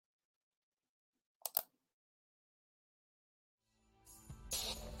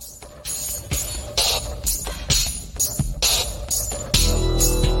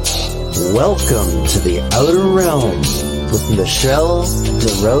Welcome to the Outer Realm with Michelle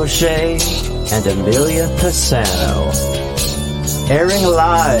DeRoche and Amelia Pisano. Airing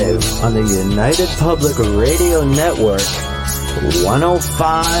live on the United Public Radio Network,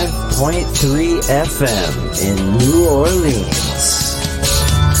 105.3 FM in New Orleans.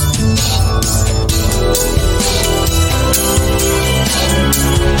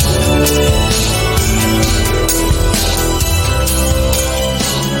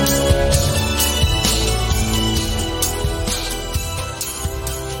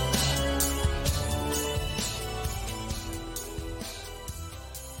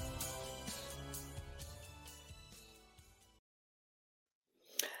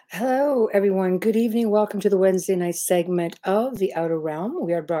 Hello, everyone. Good evening. Welcome to the Wednesday night segment of The Outer Realm.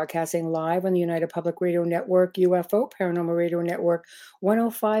 We are broadcasting live on the United Public Radio Network, UFO Paranormal Radio Network,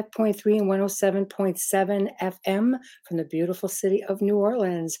 105.3 and 107.7 FM from the beautiful city of New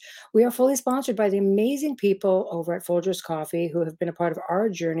Orleans. We are fully sponsored by the amazing people over at Folgers Coffee who have been a part of our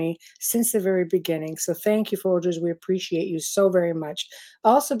journey since the very beginning. So thank you, Folgers. We appreciate you so very much.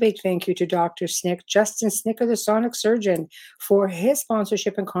 Also, big thank you to Dr. Snick, Justin Snicker, the sonic surgeon, for his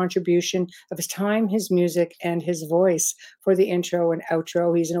sponsorship and contribution of his time, his music, and his voice for the intro and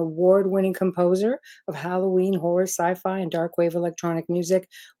outro. He's an award-winning composer of Halloween, horror, sci-fi, and dark wave electronic music,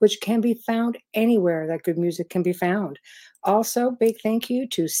 which can be found anywhere that good music can be found. Also, big thank you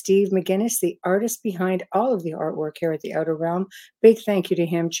to Steve McGinnis, the artist behind all of the artwork here at the Outer Realm. Big thank you to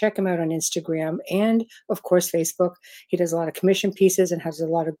him. Check him out on Instagram and, of course, Facebook. He does a lot of commission pieces and has a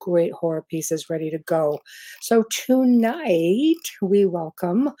lot of great horror pieces ready to go. So tonight, we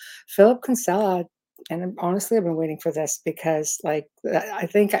welcome Philip Kinsella. And honestly, I've been waiting for this because, I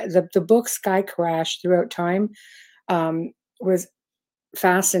think the book Sky Crash throughout time was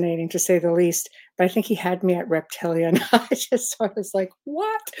fascinating, to say the least. But I think he had me at Reptilian. I was like,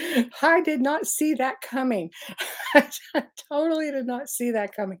 what? I did not see that coming. I totally did not see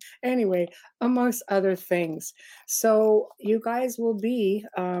that coming. Anyway, amongst other things. So you guys will be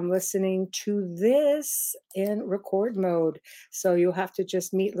listening to this in record mode. So you'll have to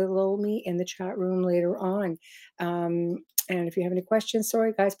just meet little old me in the chat room later on. And if you have any questions,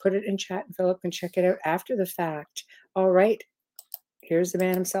 sorry guys, put it in chat and Philip can check it out after the fact. All right. Here's the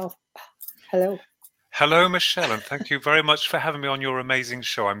man himself. Hello. Hello, Michelle, and thank you very much for having me on your amazing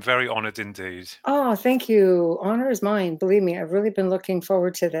show. I'm very honored indeed. Oh, thank you. Honor is mine. Believe me, I've really been looking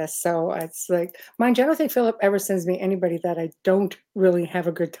forward to this. So it's like, mind you, I don't think Philip ever sends me anybody that I don't really have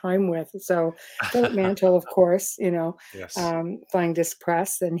a good time with. So Philip Mantle, of course, Yes. Flying Disc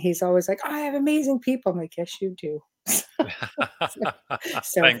Press, and he's always like, I have amazing people. I'm like, yes, you do.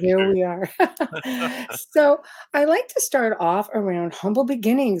 So here we are. So I like to start off around humble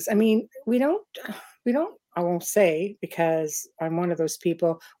beginnings. I mean, we don't, I won't say, because I'm one of those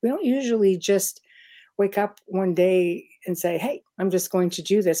people, we don't usually just wake up one day and say, hey, I'm just going to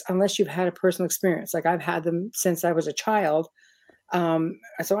do this, unless you've had a personal experience. Like I've had them since I was a child.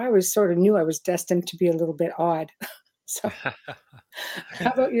 So I always sort of knew I was destined to be a little bit odd. So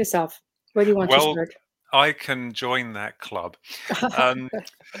how about yourself? Where do you want to start? I can join that club.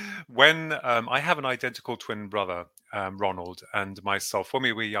 When I have an identical twin brother, Ronald, and myself, when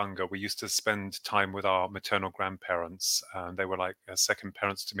we were younger, we used to spend time with our maternal grandparents. They were like second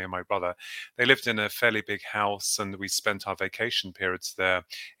parents to me and my brother. They lived in a fairly big house, and we spent our vacation periods there.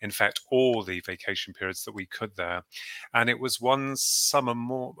 In fact, all the vacation periods that we could there. And it was one summer,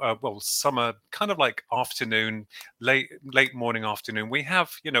 summer kind of like afternoon, late morning afternoon. We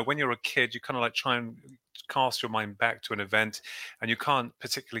have, when you're a kid, you kind of like try and cast your mind back to an event, and you can't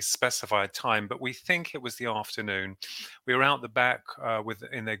particularly specify a time, but we think it was the afternoon. We were out the back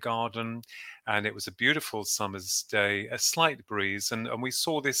in their garden, and it was a beautiful summer's day, a slight breeze, and we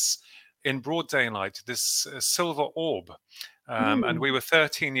saw this in broad daylight, this silver orb, and we were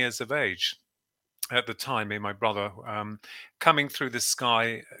 13 years of age at the time, me and my brother, coming through the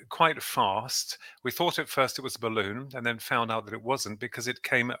sky quite fast. We thought at first it was a balloon, and then found out that it wasn't, because it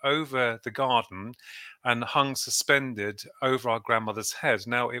came over the garden and hung suspended over our grandmother's head.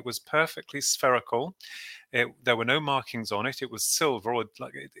 Now, it was perfectly spherical. There were no markings on it. It was silver, or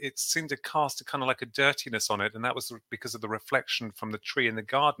it seemed to cast a kind of like a dirtiness on it, and that was because of the reflection from the tree in the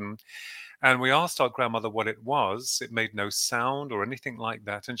garden. And we asked our grandmother what it was. It made no sound or anything like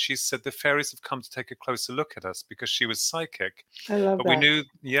that. And she said the fairies have come to take a closer look at us, because she was psychic. I love that. We knew,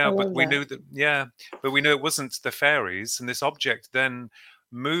 but we knew it wasn't the fairies. And this object then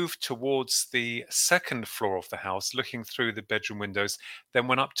moved towards the second floor of the house, looking through the bedroom windows, then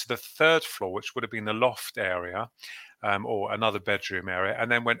went up to the third floor, which would have been the loft area. Or another bedroom area,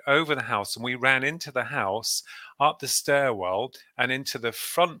 and then went over the house, and we ran into the house, up the stairwell, and into the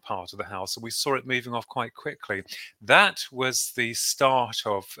front part of the house, and we saw it moving off quite quickly. That was the start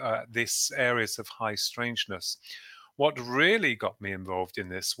of this areas of high strangeness. What really got me involved in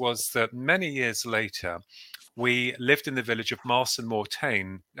this was that many years later, we lived in the village of Marston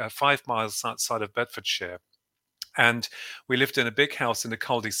Mortain, 5 miles outside of Bedfordshire. And we lived in a big house in a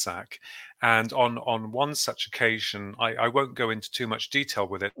cul-de-sac. And on one such occasion, I won't go into too much detail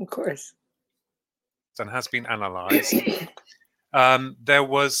with it, Of course. and has been analyzed. There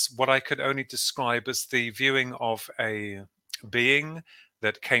was what I could only describe as the viewing of a being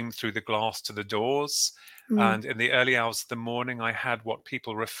that came through the glass to the doors. And in the early hours of the morning, I had what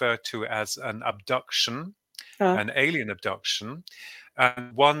people refer to as an abduction, an alien abduction.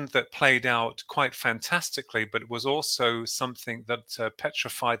 And one that played out quite fantastically, but was also something that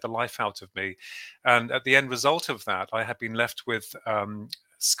petrified the life out of me. And at the end result of that, I had been left with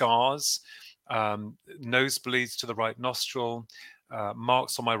scars, nosebleeds to the right nostril,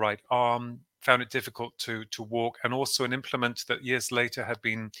 marks on my right arm, found it difficult to walk, and also an implement that years later had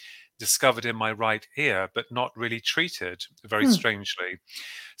been discovered in my right ear, but not really treated, very strangely.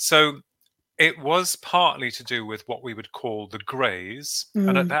 So it was partly to do with what we would call the greys.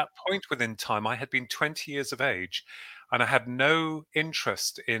 And at that point within time, I had been 20 years of age, and I had no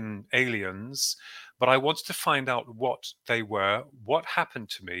interest in aliens, but I wanted to find out what they were, what happened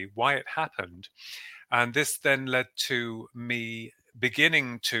to me, why it happened. And this then led to me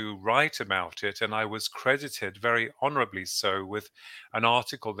beginning to write about it, and I was credited very honorably so with an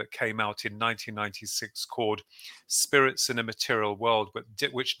article that came out in 1996 called Spirits in a Material World,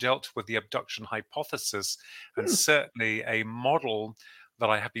 which dealt with the abduction hypothesis, and certainly a model that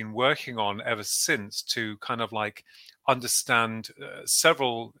I have been working on ever since to kind of like understand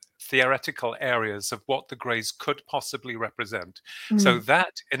several theoretical areas of what the greys could possibly represent. So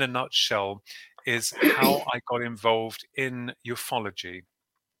that, in a nutshell, is how I got involved in ufology.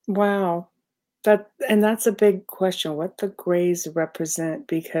 Wow. That's a big question, what the greys represent,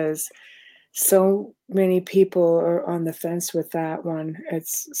 because so many people are on the fence with that one.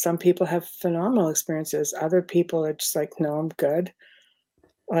 It's some people have phenomenal experiences. Other people are just like, no, I'm good.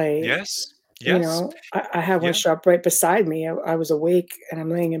 Like, Yes, yes, I had one yeah. show up right beside me. I was awake and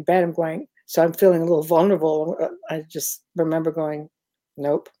I'm laying in bed. I'm going, so I'm feeling a little vulnerable. I just remember going,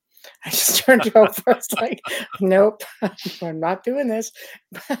 nope. I just turned over. I was like, nope, I'm not doing this.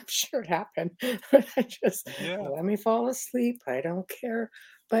 But I'm sure it happened. But I just Yeah. let me fall asleep. I don't care.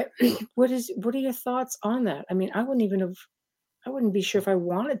 But what are your thoughts on that? I mean, I wouldn't be sure if I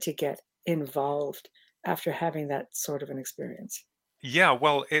wanted to get involved after having that sort of an experience. Yeah,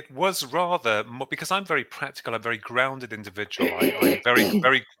 well, it was rather because I'm very practical, I'm a very grounded individual. I'm very,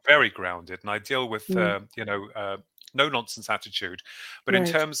 very, very grounded, and I deal with Mm, no nonsense attitude. But in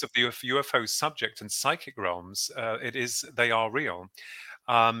right. terms of the UFO subject and psychic realms, they are real.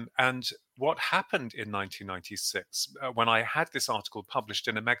 And what happened in 1996 when I had this article published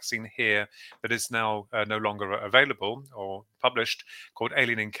in a magazine here that is now no longer available or published, called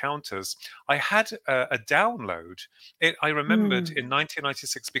Alien Encounters, I had a download. I remembered Mm, in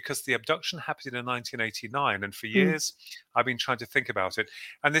 1996 because the abduction happened in 1989, and for mm, years I've been trying to think about it.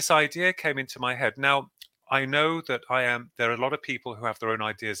 And this idea came into my head. Now, I know that there are a lot of people who have their own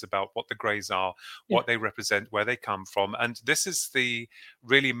ideas about what the greys are, yeah. what they represent, where they come from. And this is the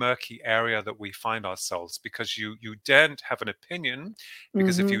really murky area that we find ourselves, because you daren't have an opinion,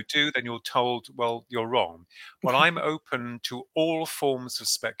 because if Mm-hmm. you do, then you're told, well, you're wrong. Well, I'm open to all forms of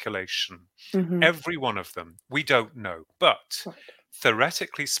speculation, Mm-hmm. every one of them. We don't know. But Right.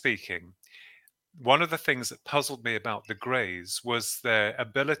 theoretically speaking, one of the things that puzzled me about the Greys was their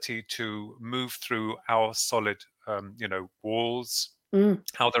ability to move through our solid, walls, Mm,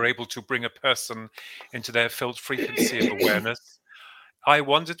 how they're able to bring a person into their field frequency of awareness. I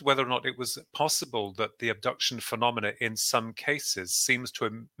wondered whether or not it was possible that the abduction phenomena in some cases seems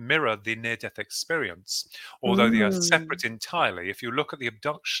to mirror the near-death experience, although they are mm, separate entirely. If you look at the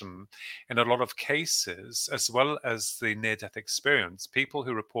abduction in a lot of cases, as well as the near-death experience, people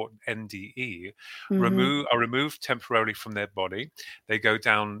who report NDE mhm, are removed temporarily from their body. They go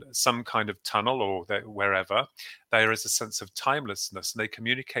down some kind of tunnel or wherever. There is a sense of timelessness, and they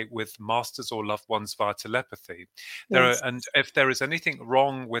communicate with masters or loved ones via telepathy. yes. And if there is anything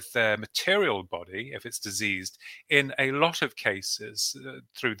wrong with their material body, if it's diseased, in a lot of cases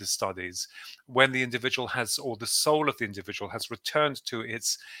through the studies, when the individual has, or the soul of the individual has returned to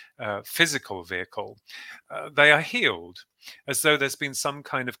its physical vehicle, they are healed. as though there's been some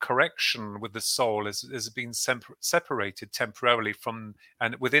kind of correction with the soul as being separated temporarily from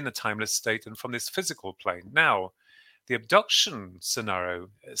and within a timeless state and from this physical plane. Now, the abduction scenario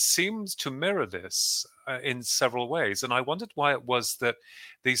seems to mirror this in several ways. And I wondered why it was that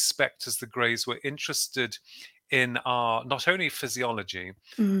these specters, the Greys, were interested in our not only physiology,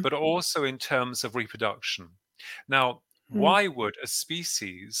 but also in terms of reproduction. Now, why would a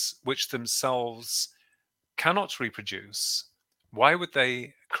species which themselves cannot reproduce, why would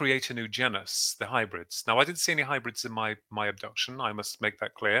they create a new genus, the hybrids? Now, I didn't see any hybrids in my abduction. I must make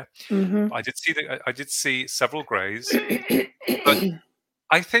that clear. I did see several Greys, but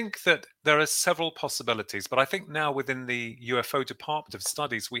I think that there are several possibilities. But I think now within the UFO Department of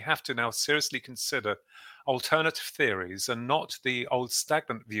Studies, we have to now seriously consider alternative theories and not the old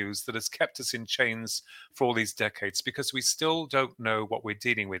stagnant views that has kept us in chains for all these decades, because we still don't know what we're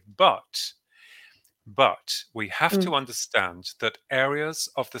dealing with. But we have to understand that areas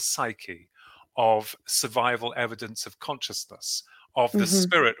of the psyche, of survival evidence of consciousness, of the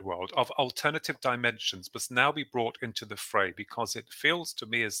spirit world, of alternative dimensions must now be brought into the fray, because it feels to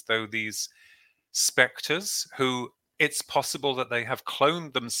me as though these specters, who it's possible that they have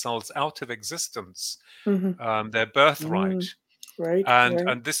cloned themselves out of existence, their birthright. Right.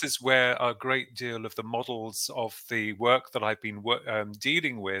 And this is where a great deal of the models of the work that I've been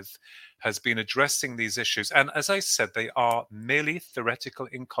dealing with has been addressing these issues. And as I said, they are merely theoretical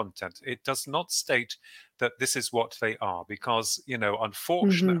in content. It does not state that this is what they are, because,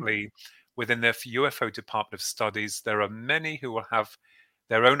 unfortunately, within their UFO Department of Studies, there are many who will have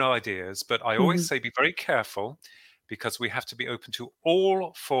their own ideas. But I always say be very careful, because we have to be open to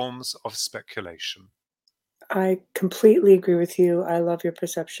all forms of speculation. I completely agree with you. I love your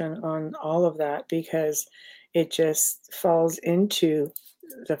perception on all of that, because it just falls into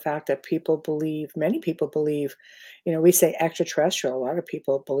the fact that many people believe, we say extraterrestrial. A lot of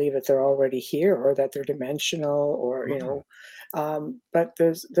people believe that they're already here, or that they're dimensional, or, but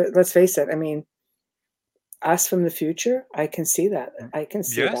let's face it. I mean, us from the future, I can see that. I can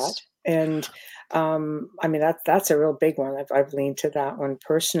see that. Yes. And I mean, that's a real big one. I've leaned to that one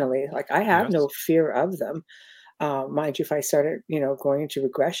personally. Like, I have no fear of them. Mind you, if I started, going into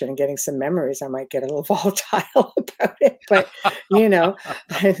regression and getting some memories, I might get a little volatile about it. But,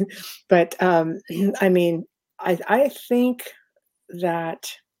 but I mean, I think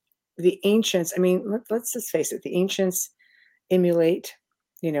that the ancients, I mean, let's just face it, the ancients emulate,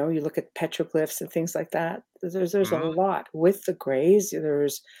 you look at petroglyphs and things like that. There's a lot with the Greys.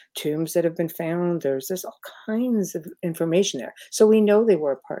 There's tombs that have been found. There's all kinds of information there. So we know they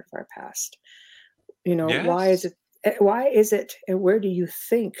were a part of our past. Why is it, and where do you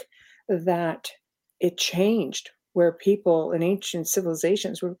think that it changed, where people in ancient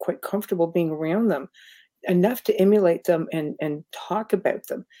civilizations were quite comfortable being around them enough to emulate them and talk about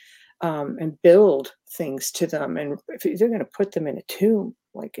them, and build things to them? And if they're going to put them in a tomb,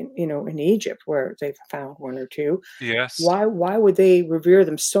 like in Egypt, where they've found one or two, Yes. why would they revere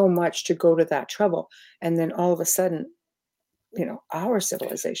them so much to go to that trouble? And then all of a sudden, our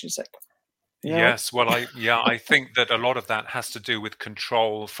civilization's like, Yes, well, I think that a lot of that has to do with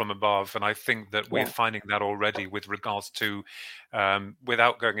control from above, and I think that we're finding that already with regards to,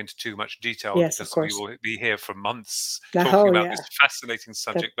 without going into too much detail, Yes, of because course. we will be here for months talking about this fascinating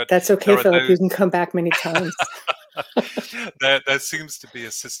subject. But that's okay, Philip. You can come back many times. There seems to be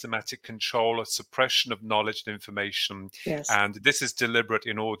a systematic control, a suppression of knowledge and information, and this is deliberate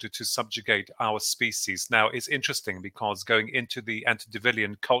in order to subjugate our species. Now, it's interesting, because going into the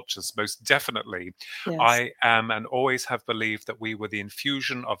antediluvian cultures, most definitely, I am and always have believed that we were the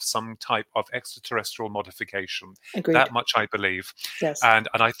infusion of some type of extraterrestrial modification. Agreed. That much I believe. Yes. And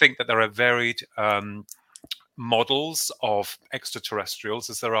I think that there are varied models of extraterrestrials,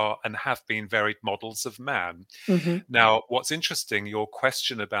 as there are and have been varied models of man. Now, what's interesting, your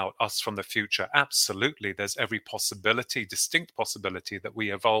question about us from the future, absolutely, there's every possibility, distinct possibility, that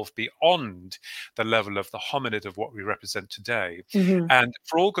we evolve beyond the level of the hominid of what we represent today. And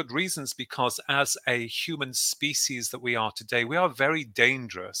for all good reasons, because as a human species that we are today, we are very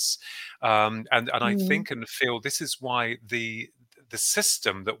dangerous. And I think and feel this is why the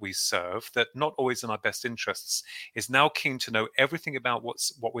system that we serve, that not always in our best interests, is now keen to know everything about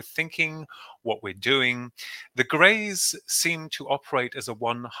what we're thinking, what we're doing. The Greys seem to operate as a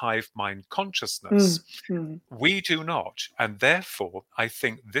one hive mind consciousness. We do not. And therefore, I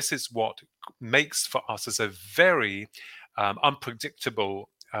think this is what makes for us as a very unpredictable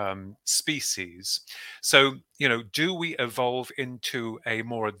species. So, do we evolve into a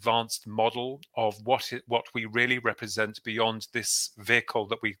more advanced model of what we really represent beyond this vehicle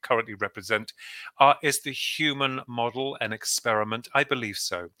that we currently represent? Is the human model an experiment? I believe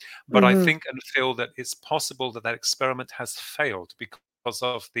so. But I think and feel that it's possible that experiment has failed because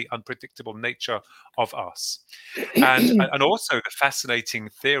of the unpredictable nature of us. And also the fascinating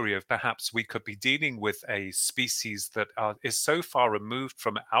theory of perhaps we could be dealing with a species that is so far removed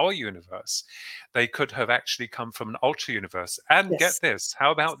from our universe, they could have actually come from an ultra universe. And get this,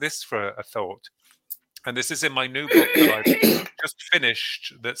 how about this for a thought? And this is in my new book that I've just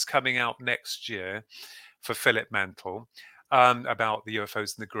finished, that's coming out next year for Philip Mantle, about the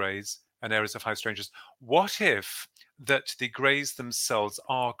UFOs and the Greys and areas of high strangeness. What if that the Greys themselves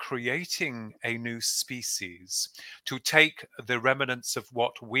are creating a new species to take the remnants of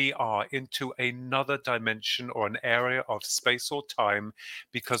what we are into another dimension or an area of space or time,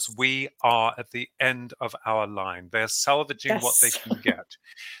 because we are at the end of our line. They're salvaging what they can get.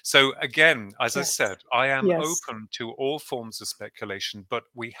 So again, as I said, I am open to all forms of speculation, but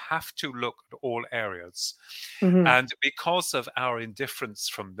we have to look at all areas. And because of our indifference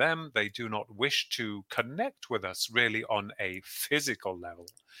from them, they do not wish to connect with us really on a physical level.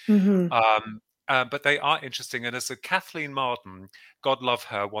 But they are interesting. And as a Kathleen Marden, God love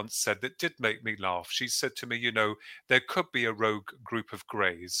her, once said, that did make me laugh. She said to me, there could be a rogue group of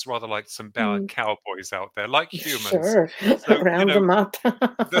Greys, rather like some bad cowboys out there, like humans. Sure, so, round them up. So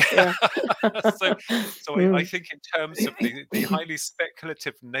I think in terms of the highly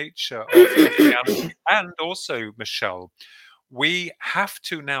speculative nature of reality, and also, Michelle, we have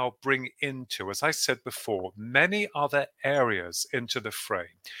to now bring into, as I said before, many other areas into the fray.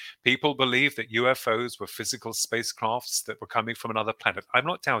 People believe that UFOs were physical spacecrafts that were coming from another planet. I'm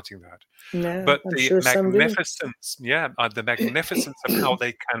not doubting that. No, but I'm the sure magnificence, the magnificence of how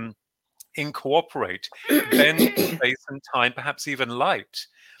they can incorporate, bend space and time, perhaps even light,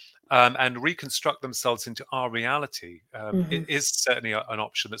 and reconstruct themselves into our reality, it is certainly an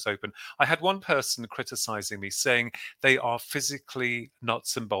option that's open. I had one person criticizing me, saying they are physically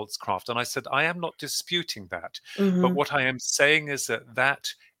nuts and bolts craft. And I said, I am not disputing that. But what I am saying is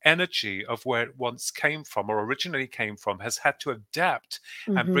that energy of where it once came from, or originally came from, has had to adapt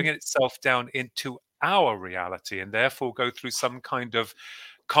and bring itself down into our reality, and therefore go through some kind of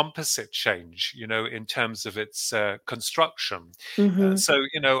composite change, in terms of its construction. So,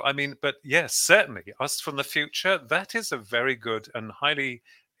 but yes, certainly us from the future, that is a very good and highly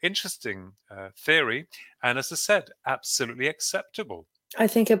interesting theory. And as I said, absolutely acceptable. I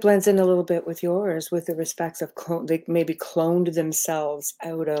think it blends in a little bit with yours, with the respects of they maybe cloned themselves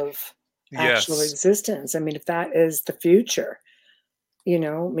out of actual Yes. existence. I mean, if that is the future,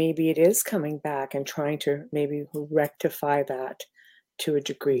 maybe it is coming back and trying to maybe rectify that to a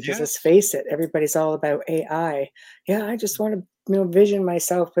degree. Because let's face it, everybody's all about AI. Yeah, I just want to vision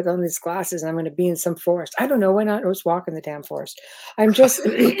myself put on these glasses and I'm going to be in some forest. I don't know, why not just walk in the damn forest? I'm just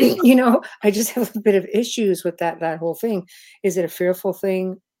I just have a bit of issues with that whole thing. Is it a fearful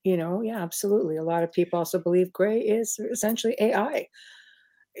thing? Yeah, absolutely. A lot of people also believe gray is essentially AI.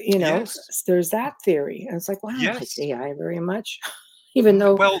 There's that theory, and it's like, wow, I don't like AI very much. Even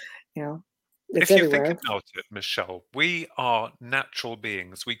though, it's if you everywhere. think about it, Michelle, we are natural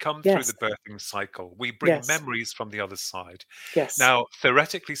beings. We come through the birthing cycle. We bring memories from the other side. Now,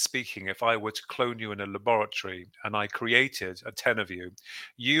 theoretically speaking, if I were to clone you in a laboratory and I created 10 of you,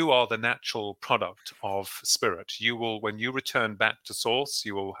 you are the natural product of spirit. You will, when you return back to source,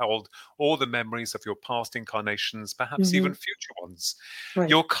 you will hold all the memories of your past incarnations, perhaps even future ones. Right.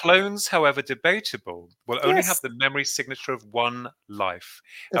 Your clones, however debatable, will only have the memory signature of one life.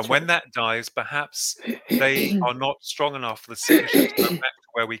 That's and when that dies, perhaps they are not strong enough for the signature to go back to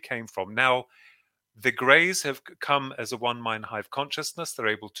where we came from. Now, the Greys have come as a one-mind hive consciousness. They're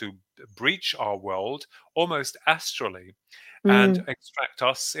able to breach our world almost astrally and extract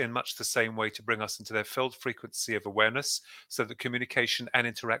us in much the same way to bring us into their filled frequency of awareness so that communication and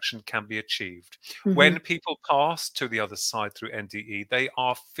interaction can be achieved. When people pass to the other side through NDE, they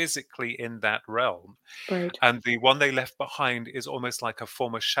are physically in that realm. Right. And the one they left behind is almost like a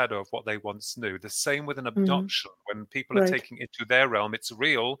former shadow of what they once knew. The same with an abduction. When people are taking into their realm, it's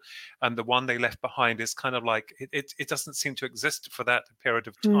real. And the one they left behind is kind of like, it doesn't seem to exist for that period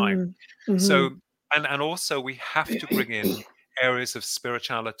of time. So, and also we have to bring in areas of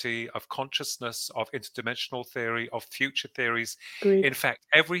spirituality, of consciousness, of interdimensional theory, of future theories. Agreed. In fact,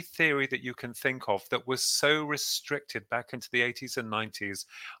 every theory that you can think of that was so restricted back into the 80s and 90s,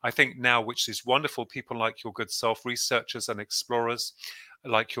 I think now, which is wonderful, people like your good self, researchers and explorers,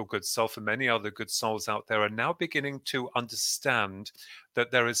 like your good self and many other good souls out there, are now beginning to understand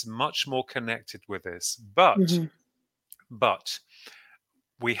that there is much more connected with this. But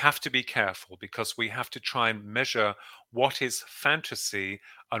we have to be careful, because we have to try and measure what is fantasy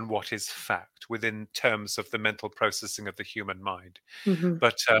and what is fact within terms of the mental processing of the human mind. Mm-hmm.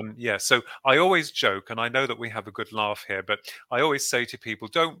 But yeah, so I always joke, and I know that we have a good laugh here, but I always say to people,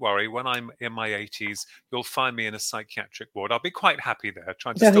 don't worry, when I'm in my 80s, you'll find me in a psychiatric ward. I'll be quite happy there,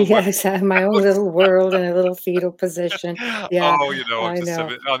 trying to Oh, still work. yes, I have my own little world in a little fetal position. Yeah, Oh, you know, I'm I just a know.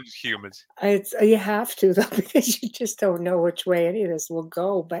 bit, I'm human. It's you have to though because you just don't know which way any of this will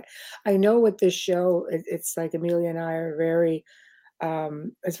go. But I know with this show, it's like Amelia and I are very.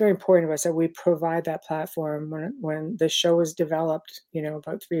 It's very important to us that we provide that platform. When the show was developed,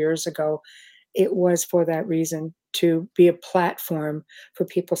 about 3 years ago, it was for that reason, to be a platform for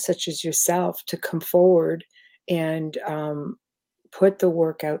people such as yourself to come forward and put the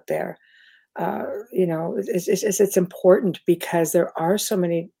work out there. It's important because there are so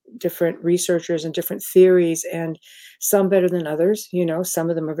many different researchers and different theories, and some better than others. Some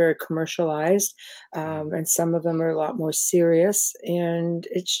of them are very commercialized, Mm. and some of them are a lot more serious. And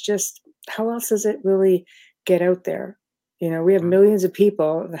it's just, how else does it really get out there? We have Mm. millions of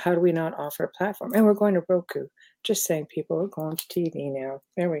people. How do we not offer a platform? And we're going to Roku. Just saying, people, we're going to TV now.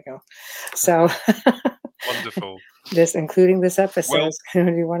 There we go. So Wonderful. this, including this episode, Well, is going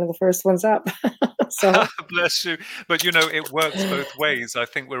to be one of the first ones up. So bless you. But you know, it works both ways. I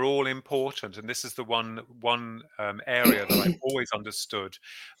think we're all important, and this is the one area that I've always understood,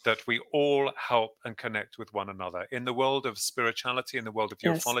 that we all help and connect with one another. In the world of spirituality, in the world of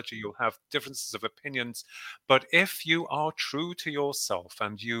yes. ufology, you'll have differences of opinions, but if you are true to yourself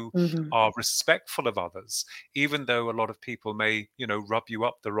and you Mhm, are respectful of others, even though a lot of people may, rub you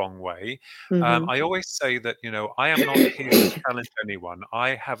up the wrong way, mhm, I always say that, I am not here to challenge anyone.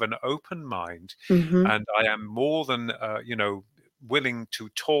 I have an open mind, mhm, and I am more than, willing to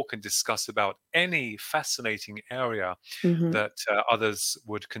talk and discuss about any fascinating area mhm. that others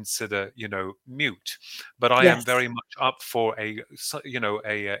would consider, mute. But I am Yes. very much up for a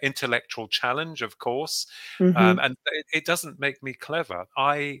intellectual challenge, of course, Mhm, and it doesn't make me clever.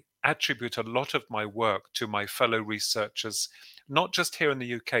 I attribute a lot of my work to my fellow researchers, not just here in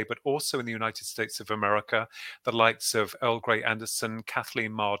the UK, but also in the United States of America, the likes of Earl Grey Anderson,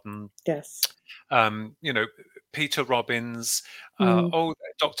 Kathleen Marden, yes. um, you know, Peter Robbins, Mhm.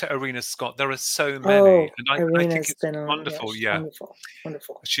 Dr. Arena Scott. There are so many, Oh, and I think Irina's it's been on. Yeah, wonderful. she's Yeah, wonderful,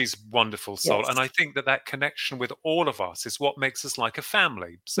 wonderful. she's wonderful soul, and Yes, I think that connection with all of us is what makes us like a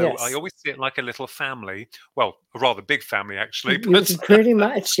family. So I yes. always see it like a little family. Well, a rather big family actually, You but pretty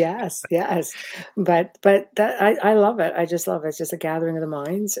much, yes, yes. But that I love it. I just love it. It's just a gathering of the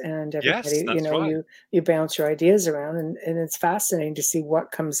minds, and yes, everybody, that's right. you bounce your ideas around, and it's fascinating to see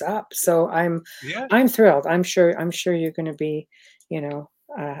what comes up. So Yeah. I'm thrilled. I'm sure you're going to be, you know,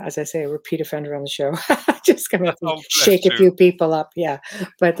 as I say, a repeat offender on the show. Just going to have to Oh, shake bless a you. few people up. Yeah,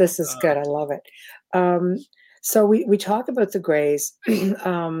 but this is Uh, good. I love it. Um, so we talk about the Greys.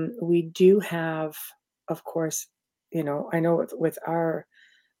 We do have, of course, I know with our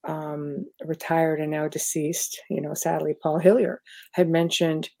retired and now deceased, sadly, Paul Hillier had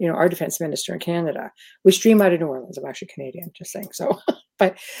mentioned, our defense minister in Canada. We stream out of New Orleans. I'm actually Canadian, just saying. So,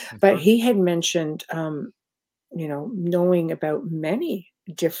 but mhm. he had mentioned, knowing about many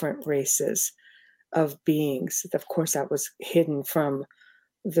different races of beings. Of course, that was hidden from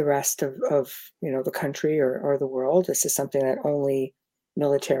the rest of the country or the world. This is something that only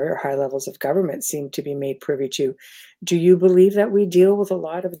military or high levels of government seem to be made privy to. Do you believe that we deal with a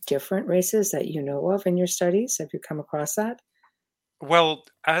lot of different races that you know of in your studies? Have you come across that? Well,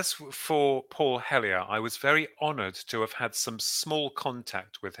 as for Paul Hellyer, I was very honored to have had some small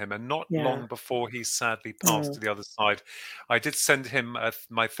contact with him, and not Yeah. long before he sadly passed Mm. to the other side, I did send him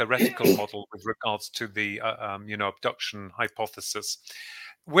my theoretical model with regards to the abduction hypothesis.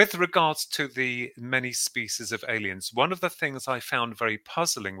 With regards to the many species of aliens, one of the things I found very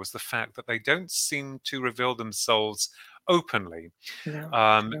puzzling was the fact that they don't seem to reveal themselves openly. No.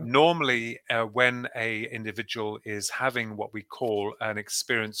 No. Normally, when a individual is having what we call an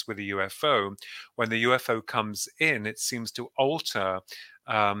experience with a UFO, when the UFO comes in, it seems to alter,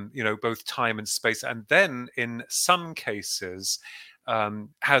 both time and space, and then in some cases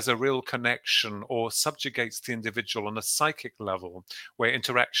has a real connection or subjugates the individual on a psychic level, where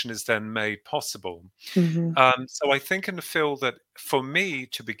interaction is then made possible. Hmm. So I think and feel that for me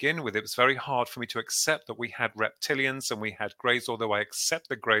to begin with, it was very hard for me to accept that we had reptilians and we had greys, although I accept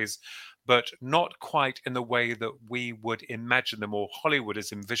the greys but not quite in the way that we would imagine them or Hollywood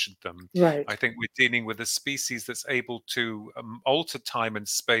has envisioned them. I Right. think we're dealing with a species that's able to alter time and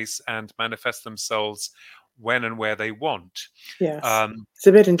space and manifest themselves when and where they want. Yes. Um, It's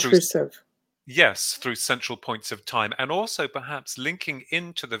a bit through intrusive. Yes, through central points of time, and also perhaps linking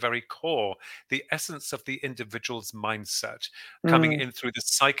into the very core, the essence of the individual's mindset, coming Mm. in through the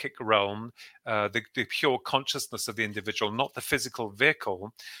psychic realm, the pure consciousness of the individual, not the physical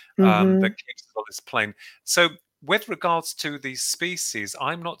vehicle that Mhm. keeps us on this plane. So, with regards to these species,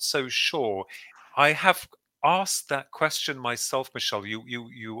 I'm not so sure. I have asked that question myself, Michelle.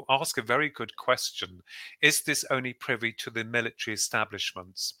 You ask a very good question. Is this only privy to the military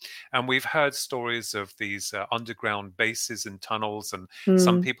establishments? And we've heard stories of these underground bases and tunnels, and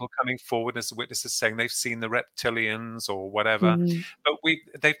some Mm. people coming forward as witnesses saying they've seen the reptilians or whatever, Mhm. but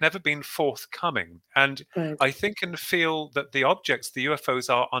they've never been forthcoming. And Right. I think and feel that the objects, the UFOs,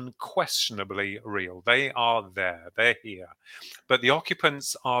 are unquestionably real. They are there, they're here, but the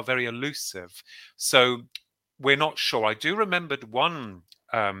occupants are very elusive. So we're not sure. I do remember one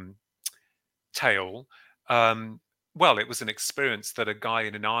um, tale. Um, well, it was an experience that a guy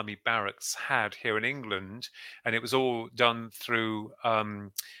in an army barracks had here in England, and it was all done through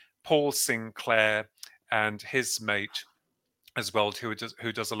Paul Sinclair and his mate as well, who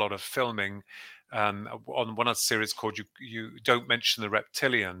does a lot of filming on one of the series called "You Don't Mention the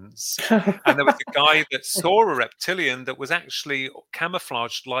Reptilians," and there was a guy that saw a reptilian that was actually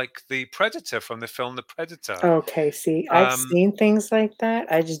camouflaged like the Predator from the film The Predator. Okay, see, I've Um, seen things like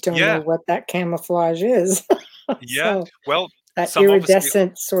that. I just don't know yeah, what that camouflage is. yeah. So, Well, that some obviously.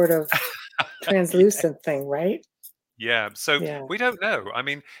 iridescent sort of translucent thing, right? Yeah, so Yeah. we don't know. I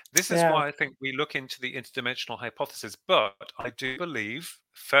mean, this is Yeah. why I think we look into the interdimensional hypothesis, but I do believe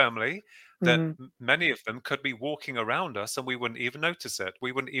firmly that Mhm. many of them could be walking around us and we wouldn't even notice it.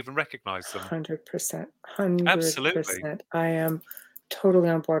 We wouldn't even recognize them. 100%. Absolutely. 100%. I am totally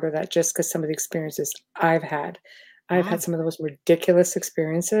on board with that just because some of the experiences I've had. I've had Mm, some of the most ridiculous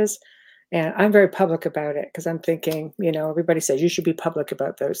experiences, and I'm very public about it because I'm thinking, everybody says you should be public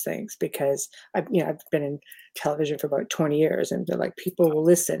about those things because I've been in television for about 20 years, and they're like, people will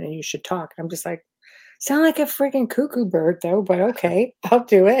listen and you should talk. I'm just like, sound like a freaking cuckoo bird though, but okay, I'll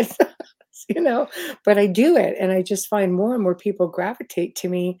do it. you know, but I do it, and I just find more and more people gravitate to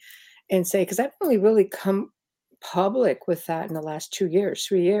me and say, because I've only really come public with that in the last 2 years,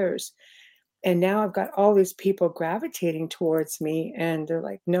 3 years. And now I've got all these people gravitating towards me, and they're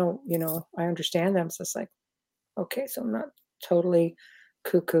like, no, I understand them. So it's like, okay, so I'm not totally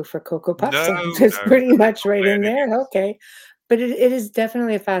cuckoo for Cocoa Puffs. no, I'm just no, pretty no, much not right by in any there. means. Okay. But it is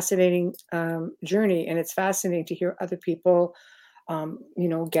definitely a fascinating journey. And it's fascinating to hear other people,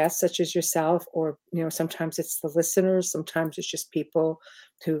 guests such as yourself, or, sometimes it's the listeners, sometimes it's just people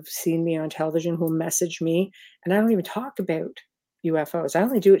who've seen me on television who message me. And I don't even talk about UFOs. I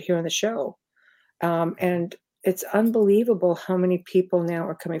only do it here on the show. Mhm, And it's unbelievable how many people now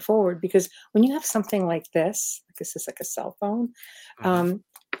are coming forward because when you have something like this is like a cell phone, mhm, um,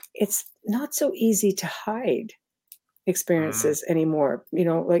 it's not so easy to hide mm. experiences anymore.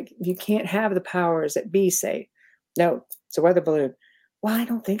 Like you can't have the powers that be say, no, it's a weather balloon. Well, I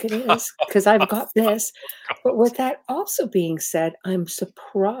don't think it is because I've got this. But God. with that also being said, I'm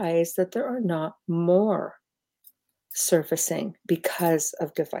surprised that there are not more surfacing because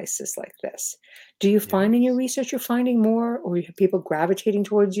of devices like this. Do you find in your Yes. research you're finding more, or you have people gravitating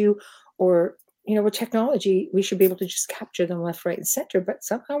towards you, or with technology, we should be able to just capture them left, right, and center, but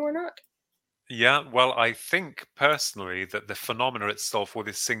somehow we're not. Yeah, well, I think personally that the phenomena itself, or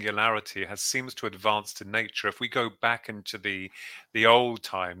this singularity, has seems to advance to nature. If we go back into the old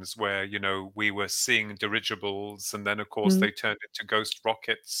times where we were seeing dirigibles, and then of course Mm, they turned into ghost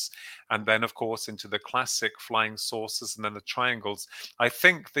rockets, and then of course into the classic flying saucers, and then the triangles. I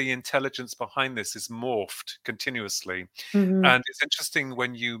think the intelligence behind this is morphed continuously, mhm, and it's interesting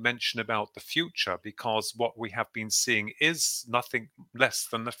when you mention about the future, because what we have been seeing is nothing less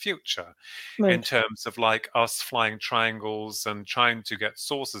than the future in right, terms of like us flying triangles and trying to get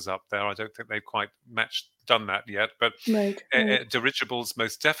sources up there. I don't think they've quite done that yet, but right, right. dirigibles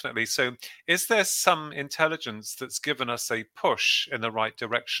most definitely. So, is there some intelligence that's given us a push in the right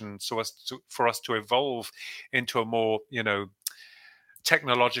direction, for us to evolve into a more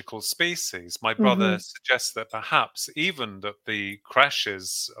technological species? My brother Mhm, suggests that perhaps even that the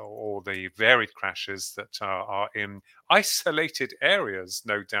crashes, or the varied crashes that are in isolated areas,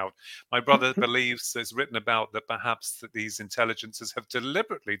 no doubt. My brother believes there's written about that perhaps that these intelligences have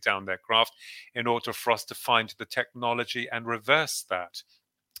deliberately downed their craft in order for us to find the technology and reverse that.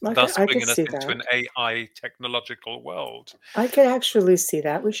 thus I could bringing us see into an that. AI technological world. I could actually see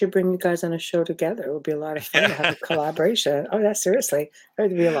that. We should bring you guys on a show together. It would be a lot of fun to have Yeah. a collaboration. Oh, that's seriously, that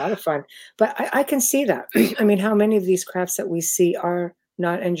would be a lot of fun. But I can see that. I mean, how many of these crafts that we see are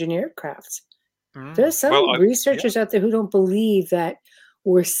not engineered crafts? There's Well, some yeah. researchers out there who don't believe that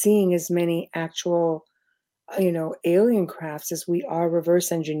we're seeing as many actual, alien crafts as we are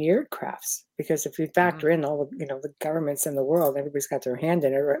reverse engineered crafts. Because if you Mm. factor in all the, the governments in the world, everybody's got their hand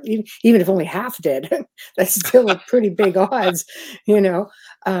in it, or even if only half did, that's still a pretty big odds,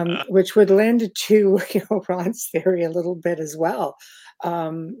 which would lend to, Ron's theory a little bit as well.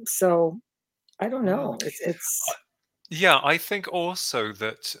 So I don't Mm. know. It's Yeah, I think also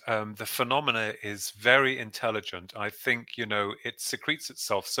that the phenomena is very intelligent. I think, it secretes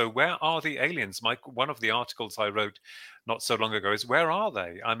itself. So where are the aliens? One of the articles I wrote not so long ago is, where are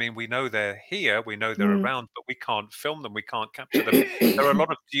they? I mean, we know they're here, we know they're Mm. around, but we can't film them, we can't capture them. There are a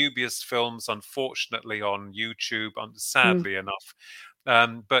lot of dubious films, unfortunately, on YouTube, Mm, sadly enough.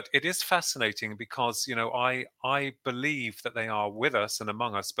 But it is fascinating because, I believe that they are with us and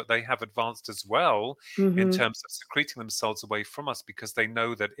among us, but they have advanced as well in mhm. terms of secreting themselves away from us, because they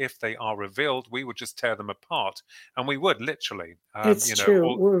know that if they are revealed, we would just tear them apart, and we would literally. It's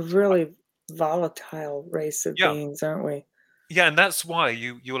true. We're a really volatile race of Yeah, beings, aren't we? yeah, and that's why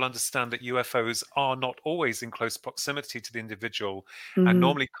you'll understand that UFOs are not always in close proximity to the individual, and Mhm.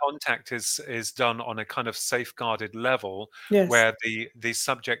 normally contact is done on a kind of safeguarded level Yes. where the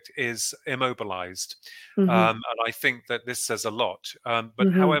subject is immobilized, Mhm. and I think that this says a lot. But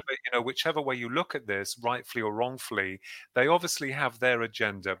Mhm. however, whichever way you look at this, rightfully or wrongfully, they obviously have their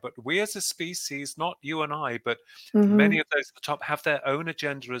agenda. But we as a species, not you and I, but many Mhm. of those at the top have their own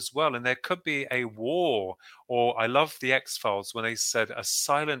agenda as well, and there could be a war, or I love the X Files when they said a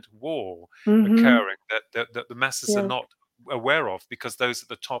silent war Mhm. occurring that the masses are Yeah. not aware of, because those at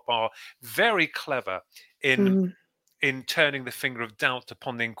the top are very clever in Mhm. in turning the finger of doubt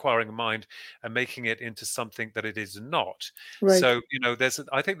upon the inquiring mind and making it into something that it is not. Right. So,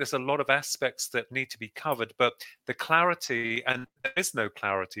 I think there's a lot of aspects that need to be covered, but the clarity, and there is no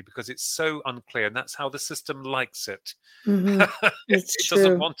clarity because it's so unclear, and that's how the system likes it. Mhm. It's It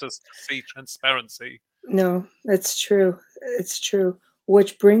doesn't true. want us to see transparency. No, it's true. It's true.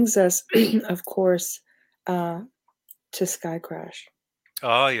 Which brings us, of course, uh, to Sky Crash.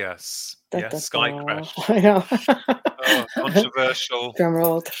 Ah, yes. Da, Yes, da, Sky da. Crash. I know. Oh, controversial. Drum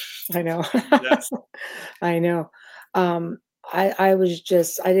roll. I know. Yeah. I know. Um, I was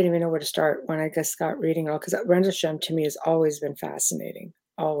just I didn't even know where to start when I just got reading all because Rendlesham to me has always been fascinating.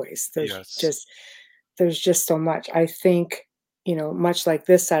 Always. Yes. There's just so much. I think, much like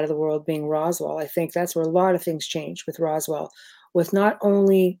this side of the world being Roswell, I think that's where a lot of things change with Roswell, with not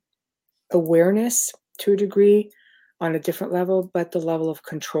only awareness to a degree on a different level, but the level of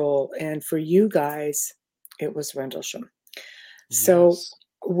control. And for you guys, it was Rendlesham. So, Yes.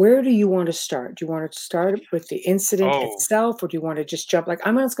 where do you want to start? Do you want to start with the incident Oh, itself, or do you want to just jump? Like,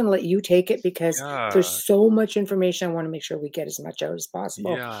 I'm just going to let you take it because there's yeah. so much information. I want to make sure we get as much out as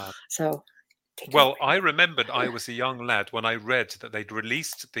possible. Yeah. So, take it Well, away. I remembered I was a young lad when I read that they'd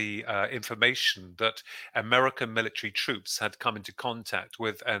released the information that American military troops had come into contact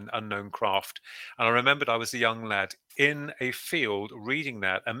with an unknown craft. And I remembered I was a young lad in a field reading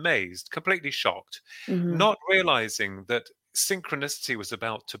that, amazed, completely shocked, Hmm. not realizing that synchronicity was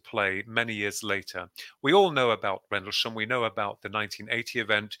about to play many years later. We all know about Rendlesham. We know about the 1980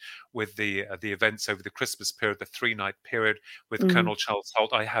 event with the events over the Christmas period, the 3-night period with Hmm. Colonel Charles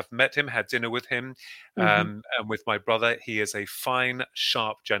Holt. I have met him, had dinner with him, Hmm. and with my brother. He is a fine,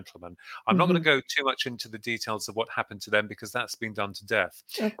 sharp gentleman. I'm not going to Hmm. go too much into the details of what happened to them because that's been done to death.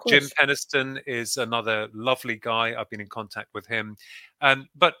 Of Jim course. Peniston is another lovely guy. I've been in contact with him.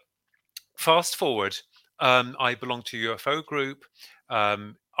 But fast forward, I belong to a UFO group.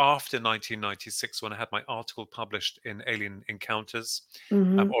 After 1996, when I had my article published in Alien Encounters,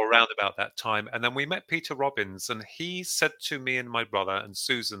 Hmm. or around about that time, and then we met Peter Robbins, and he said to me and my brother and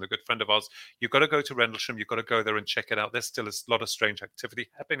Susan, a good friend of ours, "You've got to go to Rendlesham. You've got to go there and check it out. There's still a lot of strange activity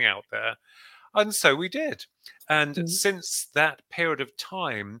happening out there." And so we did. And since that period of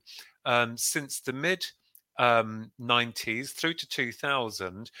time, since the mid 90s through to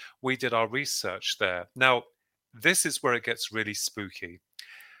 2000, we did our research there. Now, this is where it gets really spooky.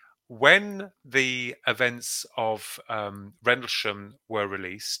 When the events of Rendlesham were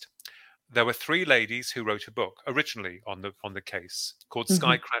released, there were three ladies who wrote a book originally on the case called Hmm.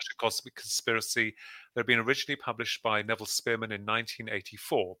 Sky Crash: A Cosmic Conspiracy. That had been originally published by Neville Spearman in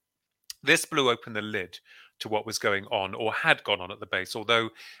 1984. This blew open the lid to what was going on or had gone on at the base. Although,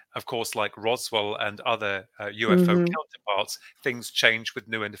 of course, like Roswell and other UFO Hmm. counterparts, things change with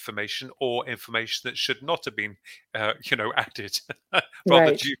new information or information that should not have been, added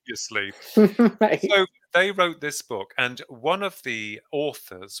rather Right. dubiously. Right. So they wrote this book, and one of the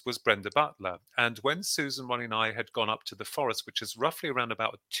authors was Brenda Butler. And when Susan, Ronnie, and I had gone up to the forest, which is roughly around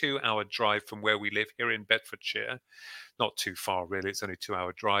about a 2-hour drive from where we live here in Bedfordshire, not too far really, it's only a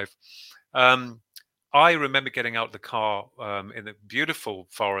 2-hour drive. I remember getting out of the car in the beautiful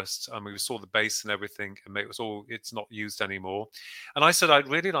forest, and we saw the base and everything, and it's not used anymore. And I said, I'd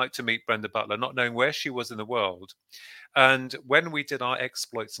really like to meet Brenda Butler, not knowing where she was in the world. And when we did our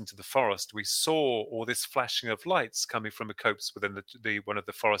exploits into the forest, we saw all this flashing of lights coming from a copse within the one of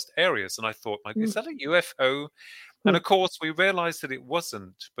the forest areas. And I thought, like, is that a UFO? And of course, we realized that it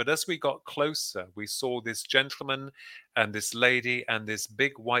wasn't. But as we got closer, we saw this gentleman and this lady and this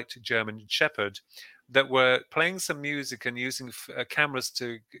big white German shepherd that were playing some music and using cameras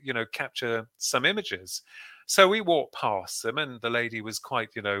to, capture some images. So we walked past them, and the lady was quite,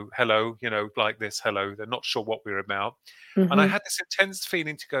 hello, like this, hello. They're not sure what we're about. And I Hmm. had this intense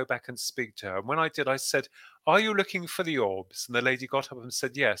feeling to go back and speak to her. And when I did, I said, are you looking for the orbs? And the lady got up and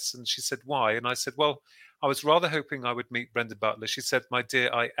said, yes. And she said, why? And I said, well, I was rather hoping I would meet Brenda Butler. She said, my dear,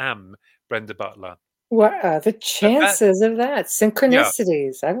 I am Brenda Butler. What are the But that, chances of that? yeah,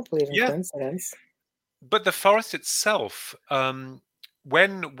 Synchronicities. I don't believe in yeah. coincidence. But the forest itself,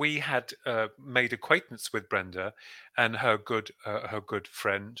 when we had made acquaintance with Brenda and her good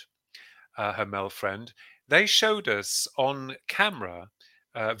friend, her male friend, they showed us on camera,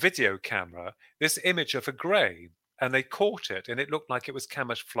 video camera, this image of a grey, and they caught it, and it looked like it was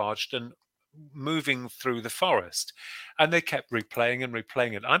camouflaged and moving through the forest. And they kept replaying and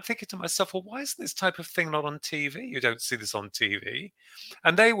replaying it. I'm thinking to myself, well, why isn't this type of thing not on TV? You don't see this on TV.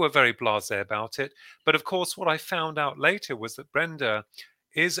 And they were very blasé about it. But of course, what I found out later was that Brenda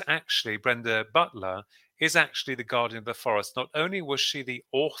Butler is actually the guardian of the forest. Not only was she the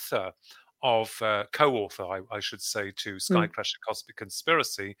author of co-author, I should say, to Sky Mm. Crusher Cosmic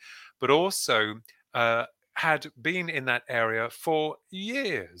Conspiracy, but also had been in that area for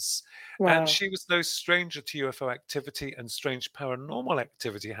years. And Wow. she was no stranger to UFO activity and strange paranormal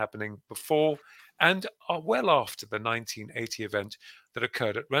activity happening before and well after the 1980 event that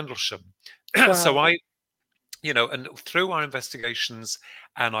occurred at Rendlesham. So Wow. and through our investigations,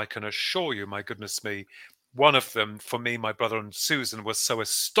 and I can assure you, my goodness me, one of them for me, my brother and Susan, was so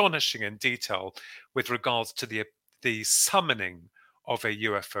astonishing in detail with regards to the summoning of a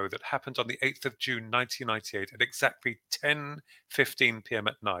UFO that happened on the 8th of June 1998 at exactly 10:15 p.m.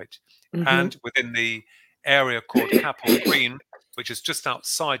 at night, Hmm. and within the area called Capel Green, which is just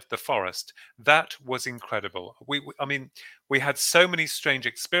outside the forest. That was incredible. I mean, we had so many strange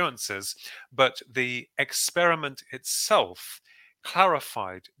experiences, but the experiment itself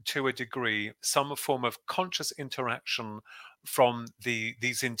clarified to a degree some form of conscious interaction from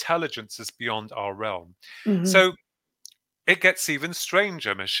these intelligences beyond our realm. Hmm. So it gets even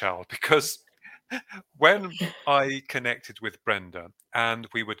stranger, Michelle, because when I connected with Brenda and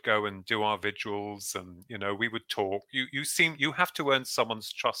we would go and do our vigils and we would talk, you have to earn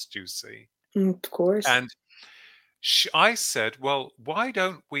someone's trust, you see. Of course. And I said, well, why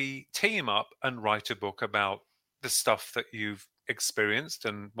don't we team up and write a book about the stuff that you've experienced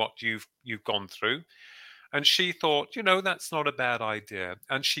and what you've gone through? And she thought, that's not a bad idea.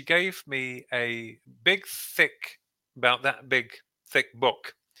 And she gave me a big, thick, about that big, thick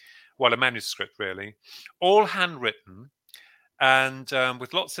book, well, a manuscript really, all handwritten and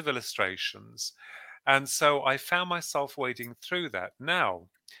with lots of illustrations. And so I found myself wading through that. Now,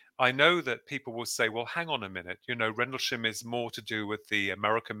 I know that people will say, well, hang on a minute. Rendlesham is more to do with the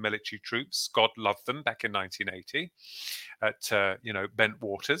American military troops. God loved them back in 1980 at,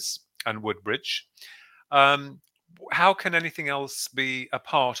 Bentwaters and Woodbridge. How can anything else be a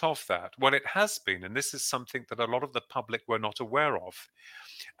part of that? Well, it has been. And this is something that a lot of the public were not aware of.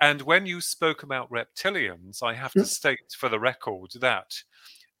 And when you spoke about reptilians, I have to state for the record that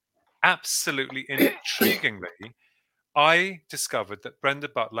absolutely intriguingly, I discovered that Brenda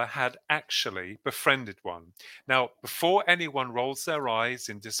Butler had actually befriended one. Now, before anyone rolls their eyes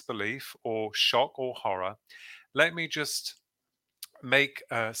in disbelief or shock or horror, let me just make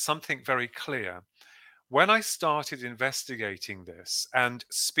something very clear. When I started investigating this and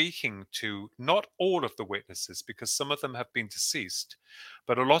speaking to not all of the witnesses, because some of them have been deceased,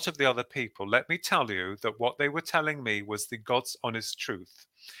 but a lot of the other people, let me tell you that what they were telling me was the God's honest truth.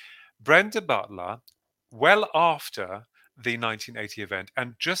 Brenda Butler, well after the 1980 event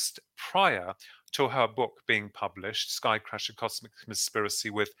and just prior to her book being published, Sky Crash: A Cosmic Conspiracy,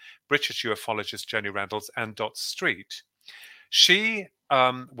 with British ufologist Jenny Randles and Dot Street. She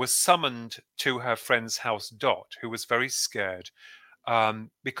was summoned to her friend's house, Dot, who was very scared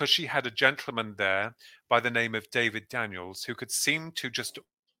because she had a gentleman there by the name of David Daniels who could seem to just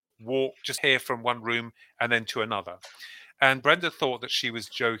walk, just here from one room and then to another. And Brenda thought that she was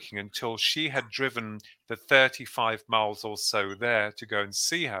joking until she had driven the 35 miles or so there to go and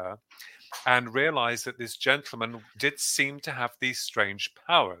see her and realized that this gentleman did seem to have these strange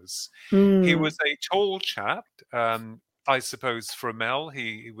powers. He was a tall chap, I suppose for a male.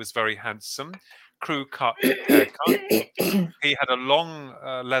 He was very handsome, crew cut haircut. He had a long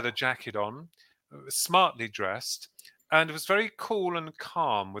leather jacket on, smartly dressed, and was very cool and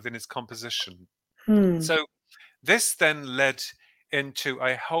calm within his composition. So this then led into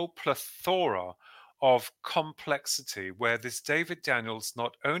a whole plethora of complexity where this David Daniels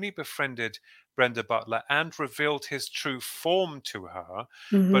not only befriended Brenda Butler and revealed his true form to her,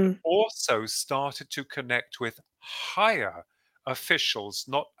 but also started to connect with higher officials,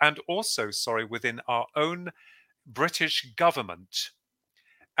 within our own British government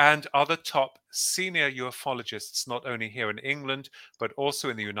and other top senior ufologists, not only here in England, but also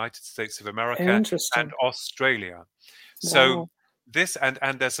in the United States of America and Australia. So this, and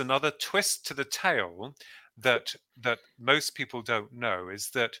there's another twist to the tale that most people don't know, is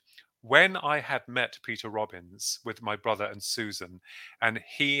that when I had met Peter Robbins with my brother and Susan, and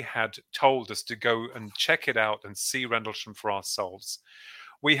he had told us to go and check it out and see Rendlesham for ourselves,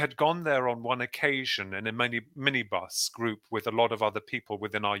 we had gone there on one occasion in a minibus group with a lot of other people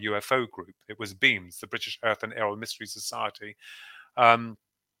within our UFO group. It was BEAMS, the British Earth and Aerial Mystery Society. I'm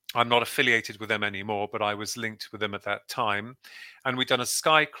not affiliated with them anymore, but I was linked with them at that time. And we'd done a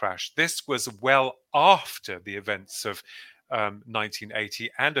sky crash. This was well after the events of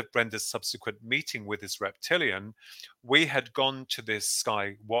 1980 and of Brenda's subsequent meeting with this reptilian. We had gone to this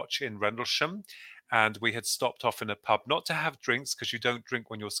sky watch in Rendlesham, and we had stopped off in a pub, not to have drinks, because you don't drink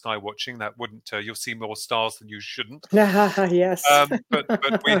when you're sky watching. That wouldn't, you'll see more stars than you shouldn't. Yes.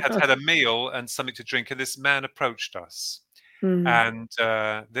 But we had a meal and something to drink, and this man approached us. And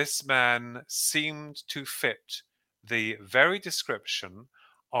this man seemed to fit the very description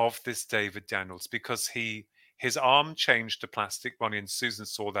of this David Daniels, because his arm changed to plastic. Bonnie and Susan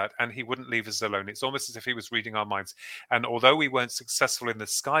saw that, and he wouldn't leave us alone. It's almost as if he was reading our minds. And although we weren't successful in the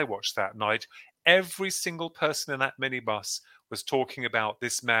Skywatch that night, every single person in that minibus was talking about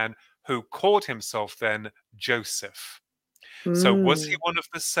this man who called himself then Joseph. So was he one of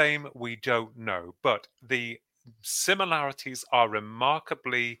the same? We don't know. But the similarities are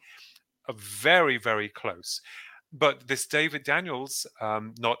remarkably very, very close. But this David Daniels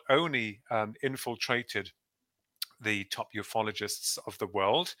not only infiltrated the top ufologists of the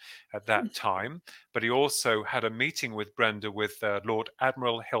world at that time, but he also had a meeting with Brenda with Lord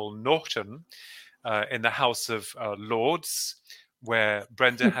Admiral Hill Norton in the House of Lords, where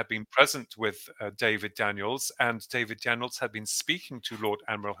Brenda had been present with David Daniels, and David Daniels had been speaking to Lord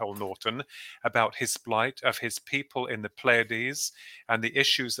Admiral Hill Norton about his plight of his people in the Pleiades and the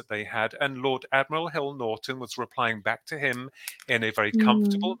issues that they had. And Lord Admiral Hill Norton was replying back to him in a very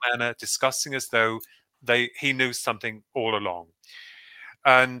comfortable manner, discussing as though he knew something all along.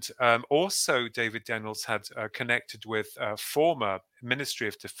 And also David Daniels had connected with former Ministry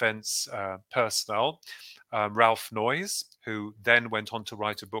of Defense personnel, Ralph Noyes, who then went on to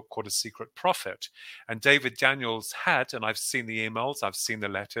write a book called A Secret Prophet. And David Daniels had, and I've seen the emails, I've seen the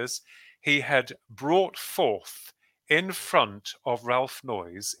letters, he had brought forth in front of Ralph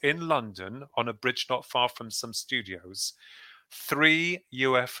Noyes in London on a bridge not far from some studios, 3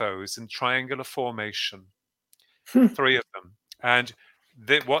 UFOs in triangular formation, 3 of them. And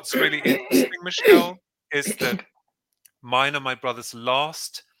what's really interesting, Michelle, is that mine and my brother's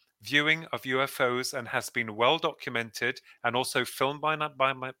last viewing of UFOs, and has been well documented and also filmed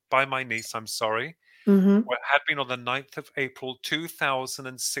by my niece, I'm sorry, had been on the 9th of April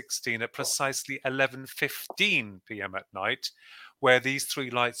 2016 at precisely 11:15 p.m. at night, where these 3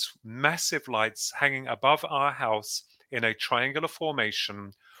 lights, massive lights hanging above our house in a triangular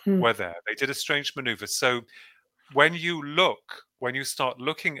formation, were there. They did a strange maneuver. So when you start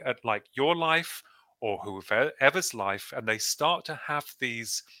looking at like your life or whoever's life, and they start to have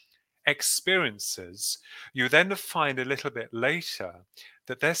these experiences, you then find a little bit later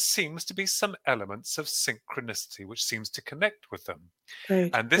that there seems to be some elements of synchronicity which seems to connect with them.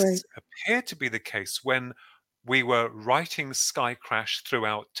 And this appeared to be the case when we were writing Sky Crash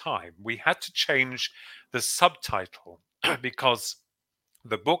throughout time. We had to change the subtitle because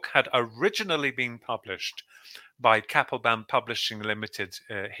The book had originally been published by Kappelbaum Publishing Limited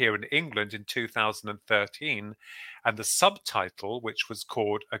here in England in 2013, and the subtitle, which was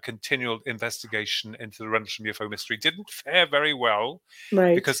called A Continual Investigation into the Rendlesham UFO Mystery, didn't fare very well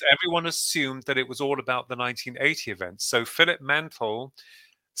Right. because everyone assumed that it was all about the 1980 events. So Philip Mantle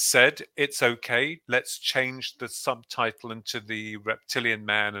said, it's okay, let's change the subtitle into the Reptilian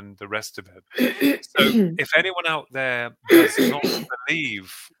Man and the rest of it. So if anyone out there does not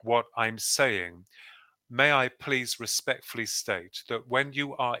believe what I'm saying, may I please respectfully state that when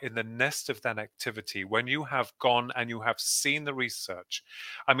you are in the nest of that activity, when you have gone and you have seen the research,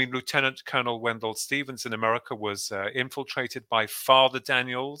 I mean, Lieutenant Colonel Wendell Stevens in America was infiltrated by Father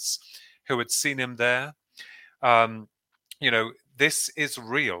Daniels, who had seen him there. This is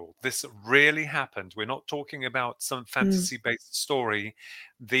real. This really happened. We're not talking about some fantasy-based story.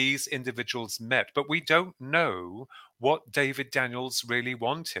 These individuals met, but we don't know what David Daniels really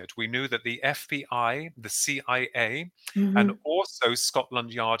wanted. We knew that the FBI, the CIA, and also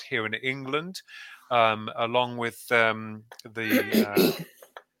Scotland Yard here in England, along with the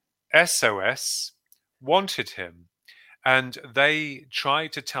SOS, wanted him. And they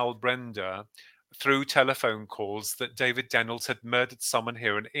tried to tell Brenda through telephone calls that David Daniels had murdered someone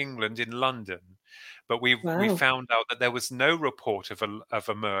here in England, in London. But we found out that there was no report of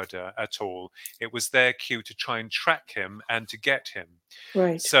a murder at all. It was their cue to try and track him and to get him.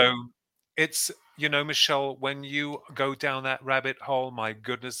 Right. So it's, Michelle, when you go down that rabbit hole, my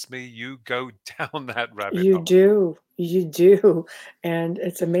goodness me, you go down that rabbit hole. You do. And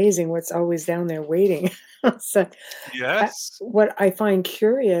it's amazing what's always down there waiting. So, yes. What I find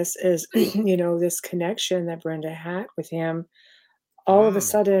curious is, this connection that Brenda had with him. All of a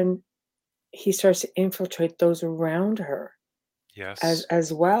sudden, he starts to infiltrate those around her. Yes.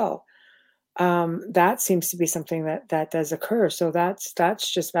 As well. That seems to be something that does occur. So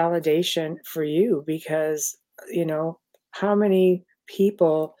that's just validation for you because, how many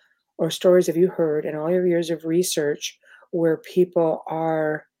people or stories have you heard in all your years of research where people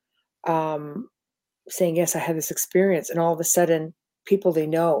are saying, yes, I had this experience, and all of a sudden people they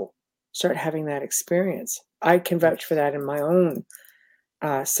know start having that experience. I can vouch for that in my own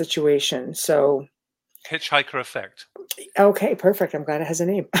situation. So hitchhiker effect. Okay, perfect. I'm glad it has a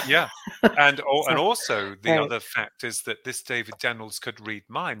name. Yeah. And also the other fact is that this David Daniels could read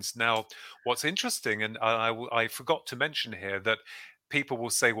minds. Now, what's interesting, and I forgot to mention here, that people will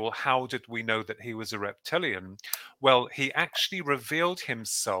say, well, how did we know that he was a reptilian? Well, he actually revealed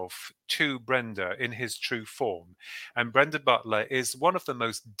himself to Brenda in his true form. And Brenda Butler is one of the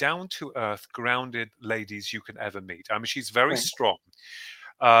most down-to-earth, grounded ladies you can ever meet. I mean, she's very strong.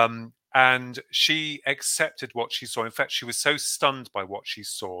 And she accepted what she saw. In fact, she was so stunned by what she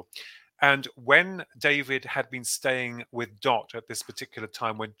saw. And when David had been staying with Dot at this particular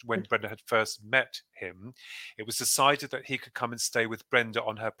time, when Brenda had first met him, it was decided that he could come and stay with Brenda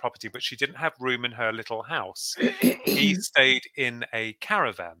on her property, but she didn't have room in her little house. He stayed in a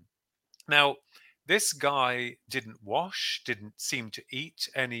caravan. Now, this guy didn't wash, didn't seem to eat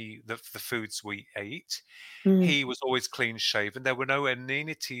any of the foods we ate. He was always clean shaven. There were no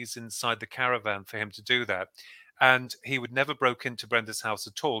amenities inside the caravan for him to do that. And he would never broke into Brenda's house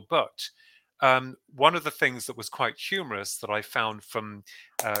at all. But one of the things that was quite humorous that I found from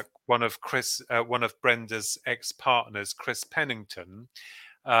one of Brenda's ex-partners, Chris Pennington,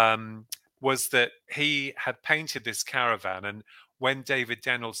 was that he had painted this caravan, and when David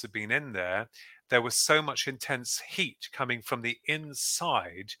Daniels had been in there was so much intense heat coming from the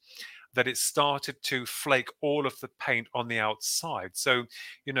inside that it started to flake all of the paint on the outside. So,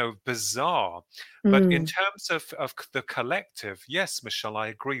 bizarre. But in terms of the collective, yes, Michelle, I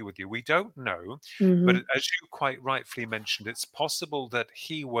agree with you. We don't know. But as you quite rightfully mentioned, it's possible that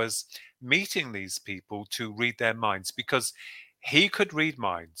he was meeting these people to read their minds, because he could read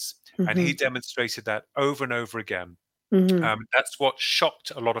minds, and he demonstrated that over and over again. That's what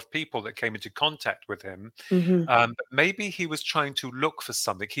shocked a lot of people that came into contact with him. But maybe he was trying to look for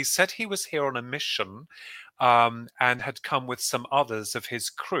something. He said he was here on a mission and had come with some others of his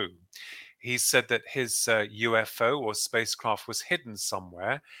crew. He said that his UFO or spacecraft was hidden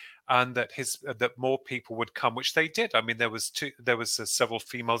somewhere, and that that more people would come, which they did. I mean, there was several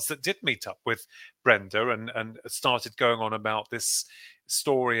females that did meet up with Brenda and started going on about this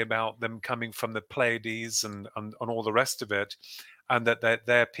story about them coming from the Pleiades and all the rest of it, and that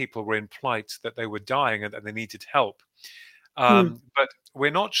their people were in plight, that they were dying and that they needed help. But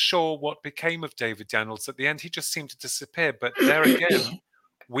we're not sure what became of David Daniels. At the end, he just seemed to disappear. But there again,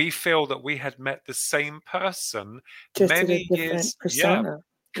 we feel that we had met the same person just many years. Persona.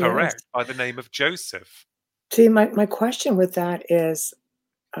 Yeah, correct, by the name of Joseph. See, my question with that is,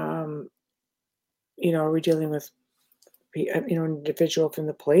 are we dealing with an individual from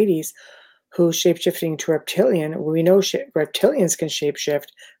the Pleiades who's shapeshifting to reptilian? We know reptilians can shapeshift.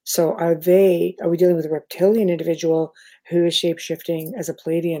 So are we dealing with a reptilian individual who is shapeshifting as a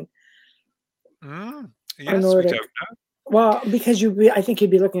Pleiadian or Yes, we Nordic? don't know. Well, because I think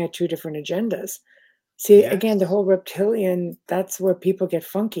you'd be looking at two different agendas. See, again, the Yes. whole reptilian, that's where people get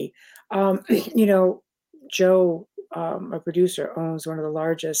funky. Joe, a producer, owns one of the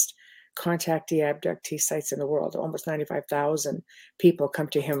largest contactee abductee sites in the world. Almost 95,000 people come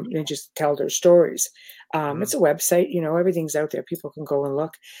to him and just tell their stories. It's a website, everything's out there. People can go and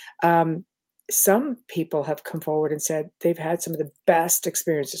look. Some people have come forward and said they've had some of the best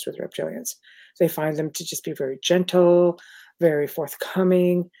experiences with reptilians. They find them to just be very gentle, very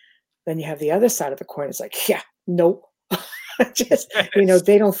forthcoming. Then you have the other side of the coin. It's like, yeah, nope. Just, Yes.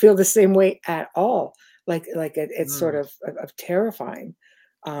 they don't feel the same way at all. It's sort Mm. of terrifying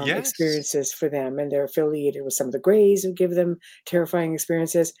Yes. experiences for them. And they're affiliated with some of the Greys who give them terrifying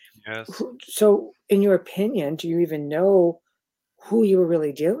experiences. Yes. So in your opinion, do you even know who you were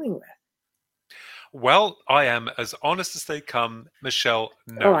really dealing with? Well, I am as honest as they come, Michelle.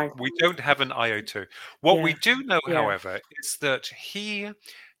 No, we don't have an IO2. What we Yeah, do know, yeah, however, is that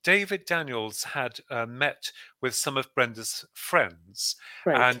David Daniels, had met with some of Brenda's friends,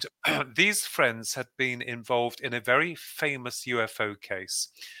 right. and these friends had been involved in a very famous UFO case.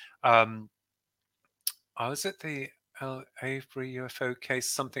 Um, was it the Avery UFO case,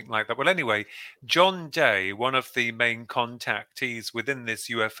 something like that? Well, anyway, John Day, one of the main contactees within this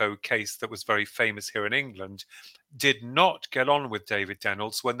UFO case that was very famous here in England, did not get on with David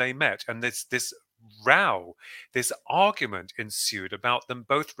Daniels when they met, and this row, this argument ensued about them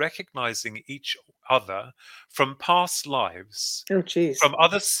both recognizing each other from past lives, Oh, geez. from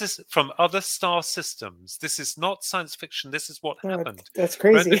other star systems. This is not science fiction. This is what Oh, happened. that's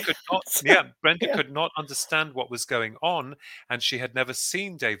Brenda crazy. could not, yeah, Brenda Yeah. could not understand what was going on, and she had never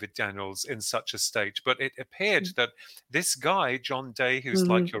seen David Daniels in such a state. But it appeared that this guy, John Day, who's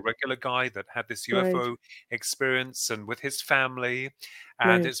like Hmm. your regular guy that had this Right, UFO experience and with his family,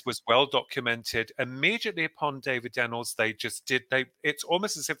 and right. it was well documented. Immediately upon David Daniels, it's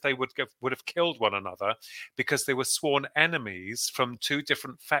almost as if they would have killed one another, because they were sworn enemies from two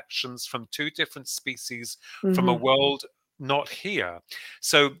different factions, from two different species, from a Hmm. world not here.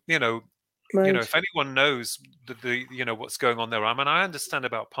 So, Right. if anyone knows what's going on there, I mean, I understand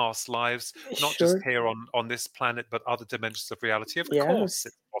about past lives, not just Sure. here on this planet, but other dimensions of reality. Of course, Yes.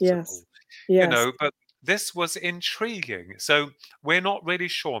 it's Yes. possible, Yes. but this was intriguing. So we're not really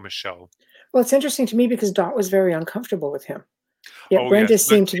sure, Michelle. Well, it's interesting to me because Dot was very uncomfortable with him. Yet Oh yes, Brenda most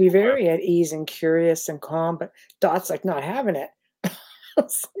seemed to be people were. very at ease and curious and calm, but Dot's like not having it.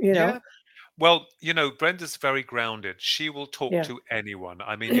 you Yeah. know? Well, Brenda's very grounded. She will talk Yeah. to anyone.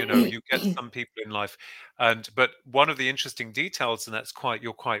 I mean, you get some people in life, but one of the interesting details, and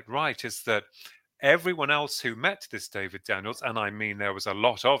you're quite right, is that everyone else who met this David Daniels, and I mean there was a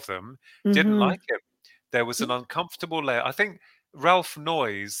lot of them, didn't Hmm. like him. There was an uncomfortable layer. I think Ralph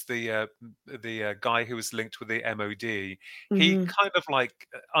Noyes, the guy who was linked with the MOD, he Hmm. kind of like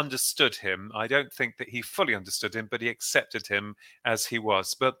understood him. I don't think that he fully understood him, but he accepted him as he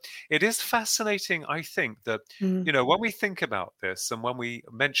was. But it is fascinating, I think, that Hmm. when we think about this, and when we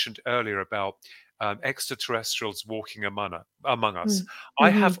mentioned earlier about extraterrestrials walking among us, I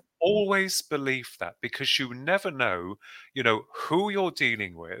Hmm. have always believed that, because you never know, who you're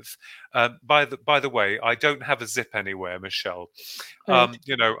dealing with. By the way, I don't have a zip anywhere, Michelle. Right.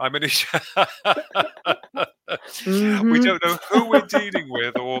 I'm in we Hmm. don't know who we're dealing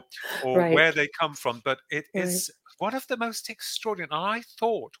with, or Right. where they come from, but it Right. is one of the most extraordinary. And I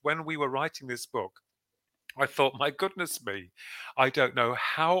thought, when we were writing this book, I thought, my goodness me, I don't know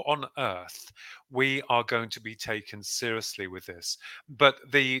how on earth we are going to be taken seriously with this. But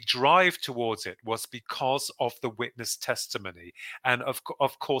the drive towards it was because of the witness testimony, and of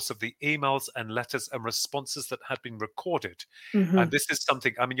course of the emails and letters and responses that had been recorded. And Hmm. this is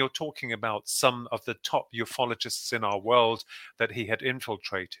something, I mean, you're talking about some of the top ufologists in our world that he had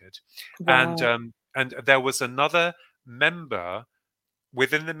infiltrated. And Wow. there was another member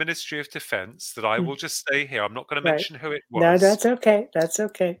within the Ministry of Defense that I Mm. will just say here. I'm not going to Right. mention who it No, was, that's okay. That's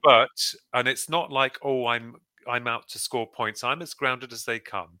okay. and it's not like, oh, I'm out to score points. I'm as grounded as they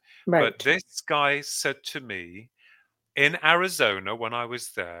come. But Right. this guy said to me in Arizona when I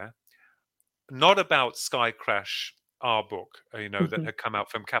was there, not about Sky Crash, our book, that Hmm. had come out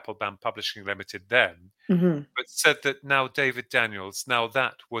from Kapelbaum Publishing Limited then, Hmm. but said that now David Daniels, now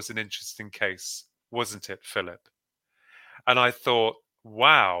that was an interesting case, wasn't it, Philip? And I thought,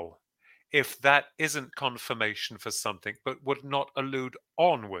 wow, if that isn't confirmation for something, but would not allude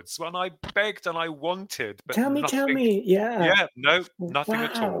onwards. When I begged and I wanted, but Tell nothing. me. Yeah. Yeah, no, nothing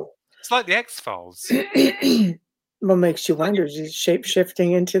at all. Wow. It's like the X-Files. What makes you Like, wonder? Is he shape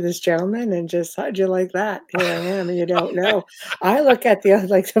shifting into this gentleman and just how'd you like that? Here I am, and you don't know. I look at the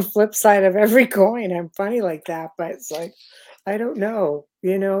like the flip side of every coin. I'm funny like that, but it's like I don't know.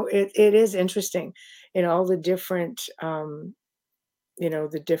 It is interesting in all the different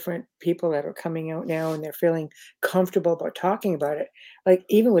the different people that are coming out now and they're feeling comfortable about talking about it. Like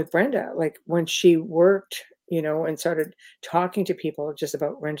even with Brenda, like when she worked, and started talking to people just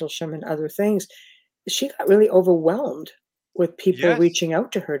about Rendlesham and other things, she got really overwhelmed with people yes, reaching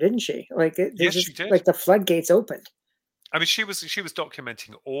out to her, didn't she? Like there's yes, she just did. like the floodgates opened. I mean, she was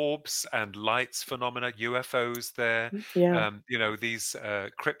documenting orbs and lights phenomena, UFOs there. Yeah. These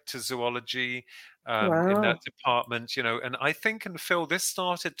cryptozoology in that Wow. department. And I think, and Phil, this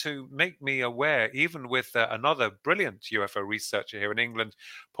started to make me aware, even with another brilliant UFO researcher here in England,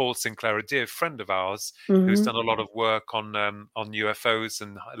 Paul Sinclair, a dear friend of ours, who's Hmm. done a lot of work on UFOs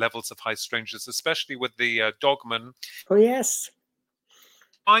and levels of high strangeness, especially with the Dogman. Oh yes.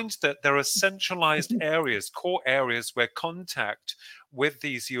 Finds that there are centralized areas, core areas, where contact with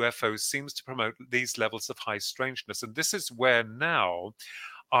these UFOs seems to promote these levels of high strangeness. And this is where now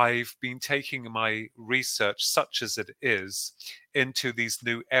I've been taking my research, such as it is, into these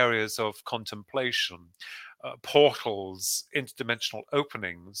new areas of contemplation. Portals, interdimensional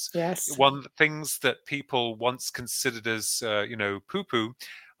openings. Yes. One things that people once considered as poo-poo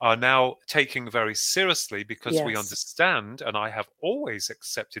are now taking very seriously, because we Yes. understand, and I have always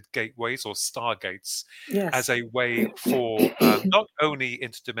accepted gateways or stargates as Yes. a way for not only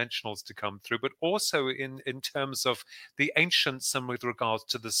interdimensionals to come through, but also in terms of the ancients and with regards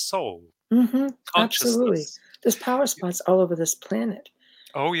to the soul, Hmm. Absolutely. consciousness. There's power spots all over this planet.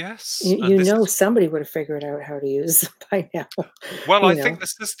 Oh yes, You, and you this know is. somebody would have figured out how to use them by now. Well, I you think know. the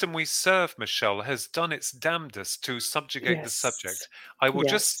system we serve, Michelle, has done its damnedest to subjugate the Yes. subject. I will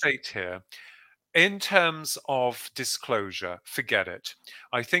just Yes. state here, in terms of disclosure, forget it.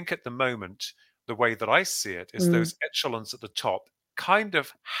 I think at the moment, the way that I see it is Mm. those echelons at the top kind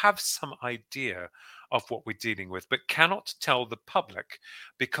of have some idea of what we're dealing with, but cannot tell the public,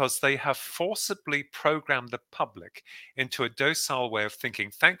 because they have forcibly programmed the public into a docile way of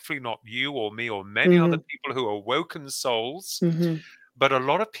thinking. Thankfully, not you or me or many other Mhm. people who are woken souls, Mhm. but a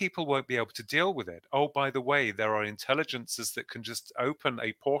lot of people won't be able to deal with it. Oh, by the way, there are intelligences that can just open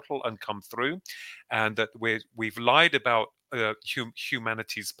a portal and come through, and that we've lied about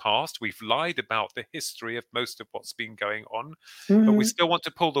humanity's past. We've lied about the history of most of what's been going on, but we Mhm. still want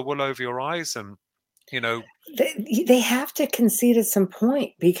to pull the wool over your eyes, and you know, They have to concede at some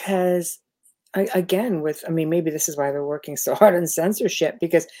point because again with I mean maybe this is why they're working so hard on censorship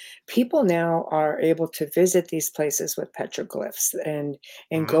because people now are able to visit these places with petroglyphs and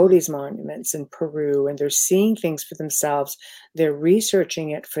go to mm, these monuments in Peru and they're seeing things for themselves, they're researching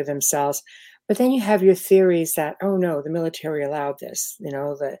it for themselves. But then you have your theories that oh no, the military allowed this,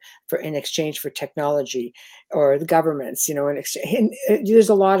 that for in exchange for technology, or the governments, in exchange. And there's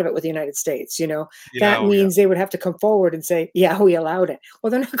a lot of it with the United States. yeah, That oh yeah, means they would have to come forward and say, yeah, we allowed it.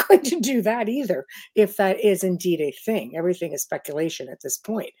 Well, they're not going to do that either if that is indeed a thing. Everything is speculation at this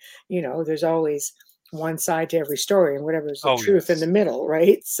point. There's always one side to every story and whatever's the oh truth in the yes, middle,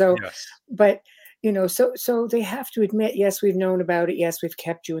 right? So, yes, but so they have to admit, yes, we've known about it. Yes, we've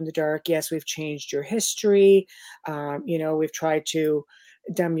kept you in the dark. Yes, we've changed your history. We've tried to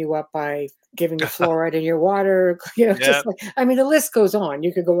dumb you up by giving you fluoride in your water. yeah, Just like I mean, the list goes on.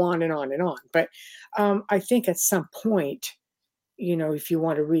 You could go on and on and on. But I think at some point, if you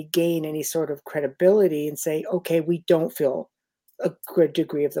want to regain any sort of credibility and say, okay, we don't feel a good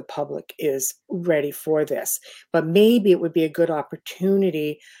degree of the public is ready for this, but maybe it would be a good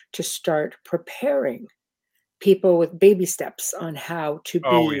opportunity to start preparing people with baby steps on how to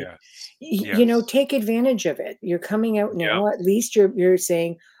oh be, yes, yes, take advantage of it. You're coming out yeah, now, at least you're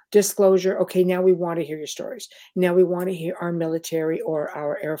saying disclosure. Okay, now we want to hear your stories. Now we want to hear our military or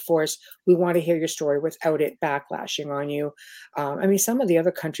our Air Force. We want to hear your story without it backlashing on you. I mean, some of the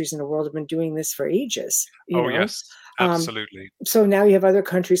other countries in the world have been doing this for ages. oh yes, Um, absolutely, so now you have other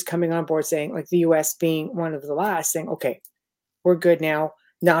countries coming on board saying, like the US being one of the last, saying, okay, we're good now.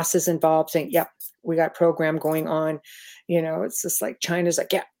 NASA's involved saying, yep, we got a program going on. It's just like China's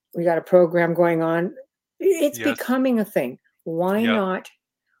like, yeah, we got a program going on. It's yes, becoming a thing. Why yeah. not?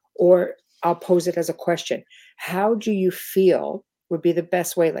 Or I'll pose it as a question. How do you feel would be the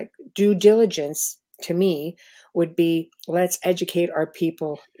best way, like due diligence to me would be, let's educate our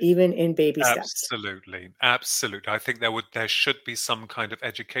people, even in baby steps. Absolutely, absolutely. I think there should be some kind of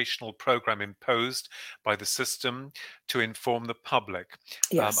educational program imposed by the system to inform the public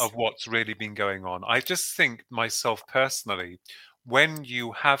Yes. of what's really been going on. I just think myself personally, when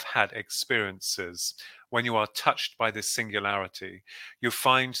you have had experiences, when you are touched by this singularity, you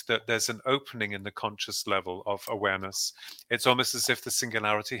find that there's an opening in the conscious level of awareness. It's almost as if the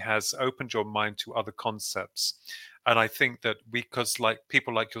singularity has opened your mind to other concepts. And I think that because like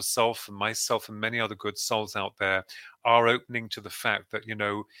people like yourself and myself and many other good souls out there are opening to the fact that,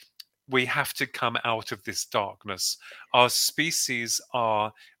 we have to come out of this darkness. Our species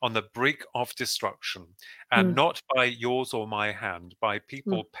are on the brink of destruction, and Mm, not by yours or my hand, by mm.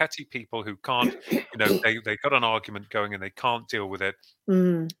 people, petty people who can't, they got an argument going and they can't deal with it.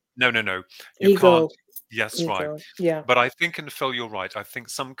 Mm. No, no, no, you can't. Ego, Yes, right. ego. Yeah. But I think, and Phil, you're right. I think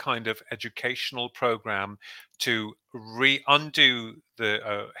some kind of educational program to undo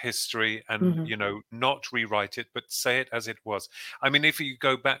the history and, Hmm. not rewrite it, but say it as it was. I mean, if you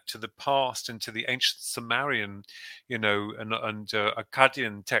go back to the past and to the ancient Sumerian, and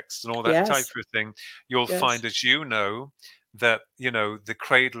Akkadian texts and all that type Yes. of thing, you'll Yes. find, as you know, that the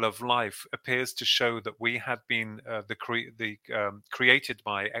cradle of life appears to show that we had been created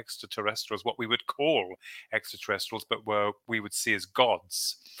by extraterrestrials, what we would call extraterrestrials, but we would see as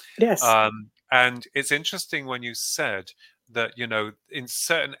gods. Yes. And it's interesting when you said that, in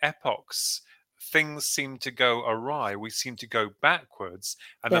certain epochs, things seem to go awry. We seem to go backwards.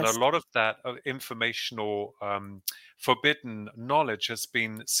 And then a Yes. lot of that information or forbidden knowledge has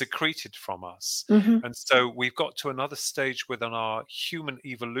been secreted from us. Hmm. And so we've got to another stage within our human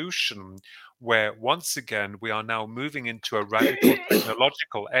evolution where once again we are now moving into a radical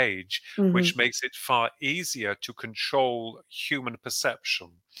technological age, Hmm. which makes it far easier to control human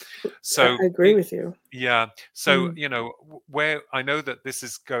perception. I So, agree with you. yeah. So, Mm. where I know that this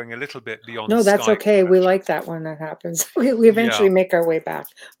is going a little bit beyond No, that's Sky okay. We Crash. like that when that happens. We Yeah. eventually make our way back.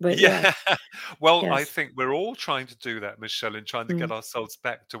 But yeah, Yeah. Well, I yes. think we're all trying to do that, Michelle, and trying to Mm. get ourselves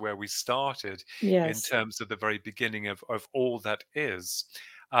back to where we started in Yes. terms of the very beginning of all that is.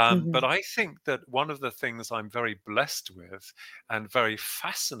 But Hmm. I think that one of the things I'm very blessed with and very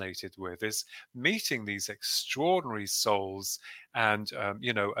fascinated with is meeting these extraordinary souls and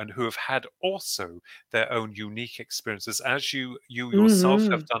and who have had also their own unique experiences, as you yourself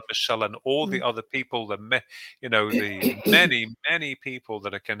have Hmm. done, Michelle, and all the Mm. other people, the many, many people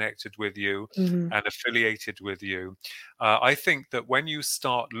that are connected with you Hmm. and affiliated with you. I think that when you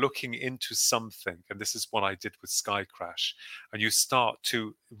start looking into something, and this is what I did with Sky Crash, and you start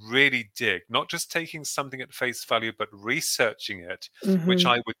to really dig, not just taking something at face value, but researching it, which Hmm.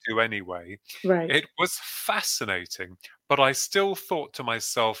 I would do anyway, Right. it was fascinating. But I still thought to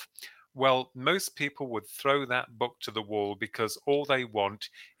myself, well, most people would throw that book to the wall because all they want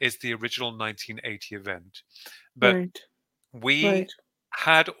is the original 1980 event. But Right. we Right.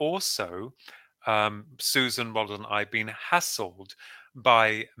 had also, Susan, Rod, and I, been hassled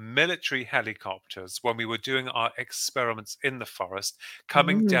by military helicopters when we were doing our experiments in the forest,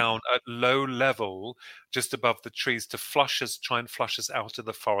 coming Mm. down at low level just above the trees to try and flush us out of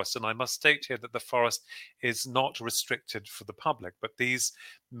the forest. And I must state here that the forest is not restricted for the public, but these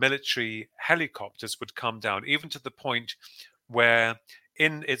military helicopters would come down, even to the point where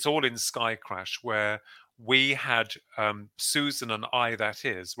it's all in Sky Crash, where we had Susan and I, that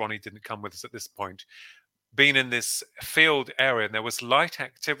is, Ronnie didn't come with us at this point, been in this field area, and there was light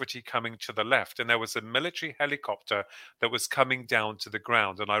activity coming to the left, and there was a military helicopter that was coming down to the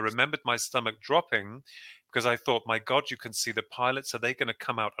ground. And I remembered my stomach dropping because I thought, my God, you can see the pilots. Are they going to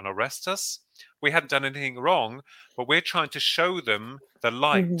come out and arrest us? We hadn't done anything wrong, but we're trying to show them the Hmm.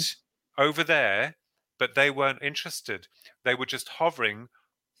 light over there, but they weren't interested. They were just hovering,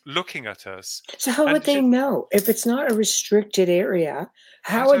 looking at us. So how would And they know if it's not a restricted area?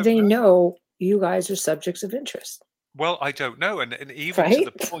 I How would don't they know. know you guys are subjects of interest? Well, I don't know. And even to the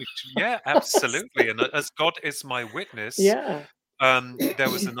Right? point, yeah, absolutely. And as God is my witness, Yeah.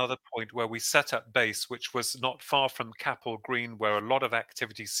 there was another point where we set up base, which was not far from Capel Green, where a lot of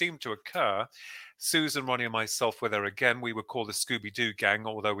activity seemed to occur. Susan, Ronnie, and myself were there again. We were called the Scooby Doo gang,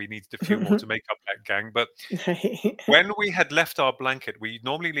 although we needed a few more to make up that gang. But Right. when we had left our blanket, we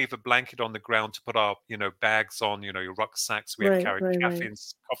normally leave a blanket on the ground to put our, bags on, your rucksacks. We had Right, carried right, right,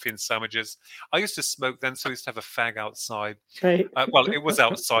 coffee and sandwiches. I used to smoke then, so I used to have a fag outside. right. Well, it was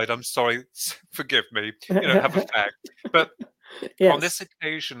outside. I'm sorry. Forgive me. Have a fag. But on Yes. this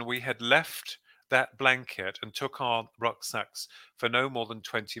occasion, we had left that blanket and took our rucksacks for no more than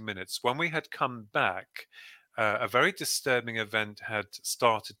 20 minutes. When we had come back, a very disturbing event had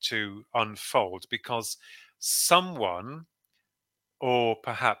started to unfold because someone, or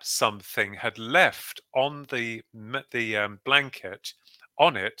perhaps something, had left on the blanket,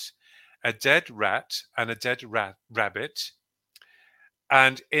 on it, a dead rat and a dead rabbit,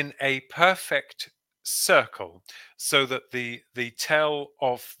 and in a perfect circle, so that the tail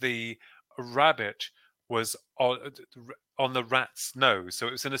of the rabbit was on the rat's nose. So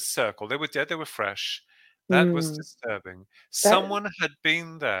it was in a circle. They were dead, they were fresh. That was Mm. disturbing. That Someone had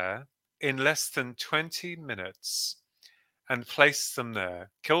been there in less than 20 minutes and placed them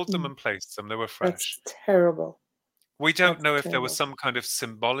there, killed them mm, and placed them. They were that's fresh. terrible. We don't That's know if there was terrible. some kind of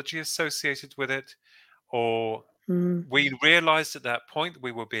symbology associated with it, or Mm, we realized at that point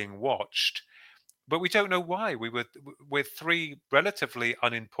we were being watched, but we don't know why. We were with three relatively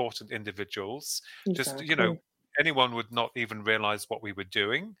unimportant individuals. Just, exactly. anyone would not even realize what we were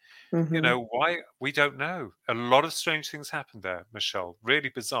doing. Hmm. Why? We don't know. A lot of strange things happened there, Michelle. Really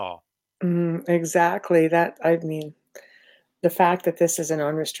bizarre. Exactly. That, I mean, the fact that this is an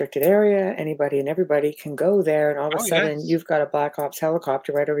unrestricted area, anybody and everybody can go there, and all of a Oh, sudden yes. you've got a Black Ops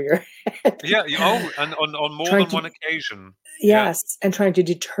helicopter right over your head, Yeah. Oh, and on more trying than to, one occasion. Yeah. yes, and trying to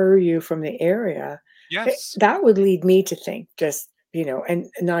deter you from the area. Yes. That would lead me to think, just, and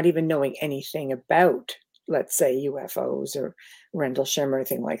not even knowing anything about, let's say, UFOs or Rendlesham or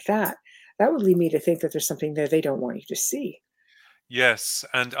anything like that. That would lead me to think that there's something there they don't want you to see. Yes,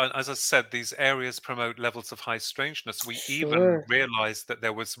 and as I said, these areas promote levels of high strangeness. We even Sure. realized that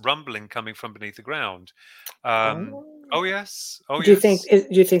there was rumbling coming from beneath the ground. Um, Oh. oh yes, oh Do you think yes. do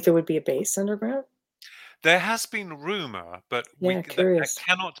you think there would be a base underground? There has been rumor, but Yeah, that curious.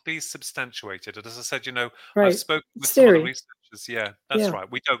 cannot be substantiated. And as I said, I've Right. spoken with It's some other theory. researchers. Yeah, that's Yeah. right.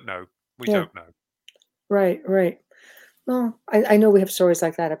 We don't know. We Yeah. don't know. Right, right. Well, I know we have stories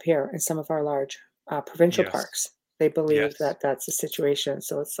like that up here in some of our large, provincial Yes, parks. They believe yes. that that's the situation,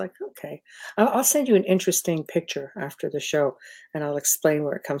 so it's like, okay. I'll send you an interesting picture after the show, and I'll explain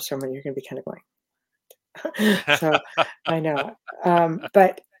where it comes from, and you're gonna be kinda going, so, I know.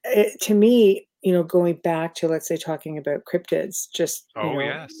 But to me, going back to, let's say, talking about cryptids, just, Oh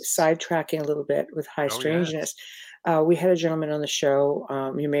yes. sidetracking a little bit with high Oh yes. strangeness, we had a gentleman on the show,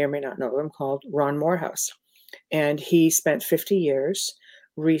 you may or may not know him, called Ron Morehouse, and he spent 50 years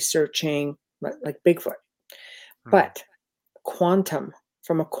researching like Bigfoot, Hmm. but quantum,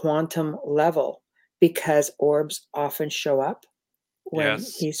 from a quantum level, because orbs often show up when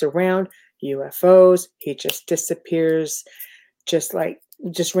Yes. he's around, UFOs, he just disappears, just like,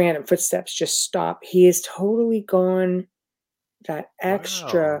 just random footsteps just stop. He is totally gone that Wow.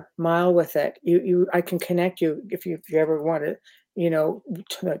 extra mile with it. I can connect you if you ever want to, you know,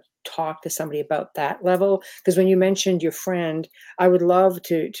 talk to somebody about that level. Because when you mentioned your friend, I would love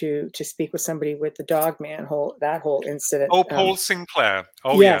to speak with somebody with the dog man whole incident. Oh, Paul Sinclair.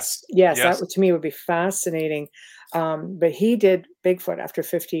 Oh Yes, yes. yes, that Yes. would, to me, would be fascinating. But he did Bigfoot after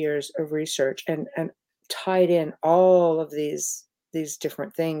 50 years of research, and tied in all of these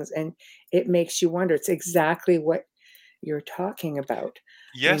different things, and it makes you wonder. It's exactly what you're talking about,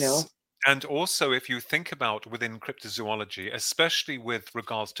 you Yes. know? And also, if you think about within cryptozoology, especially with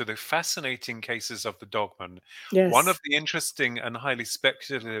regards to the fascinating cases of the dogman, one of Yes, the interesting and highly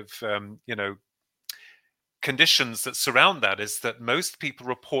speculative, conditions that surround that is that most people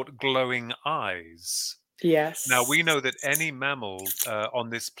report glowing eyes. Now, yes. we know that any mammal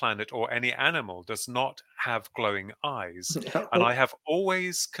on this planet or any animal does not have glowing eyes. And No. I have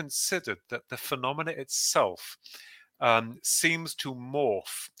always considered that the phenomena itself seems to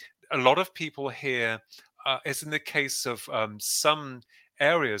morph. A lot of people here, as in the case of some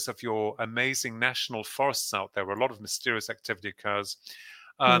areas of your amazing national forests out there, where a lot of mysterious activity occurs.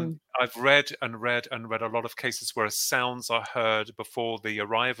 Mm, I've read and read and read a lot of cases where sounds are heard before the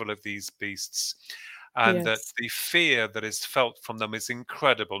arrival of these beasts, and that yes. the fear that is felt from them is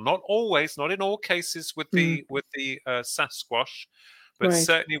incredible. Not always, not in all cases with Mm, the Sasquatch, but right,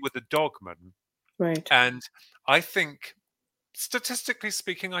 certainly with the Dogman. right. And I think, statistically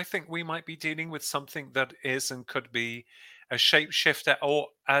speaking, I think we might be dealing with something that is and could be a shapeshifter, or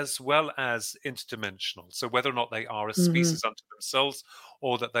as well as interdimensional. So whether or not they are a Mhm, species unto themselves,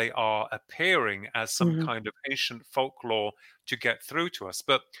 or that they are appearing as some mhm, kind of ancient folklore to get through to us.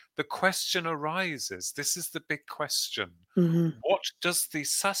 But the question arises, this is the big question. mhm. What does the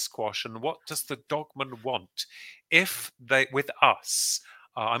Sasquatch and what does the Dogman want if they, with us?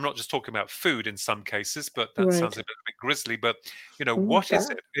 I'm not just talking about food in some cases, but that sounds Right. a bit grisly. But Ooh, what is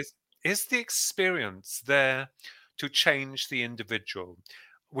that it? Is the experience there to change the individual?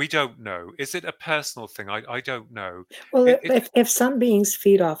 We don't know. Is it a personal thing? I don't know. well, It if some beings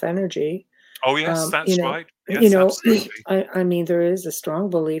feed off energy, Oh, yes, You that's know, right. Yes, absolutely. I mean, there is a strong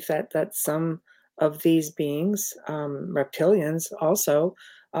belief that some of these beings, reptilians, also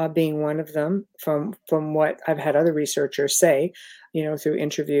being one of them, from what I've had other researchers say, through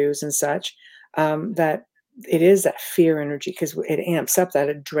interviews and such, that it is that fear energy because it amps up that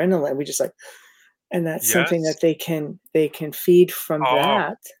adrenaline. We just like, and that's something Yes. that they can feed from Oh,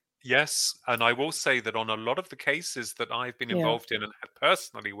 that. yes, and I will say that on a lot of the cases that I've been Yeah. involved in and have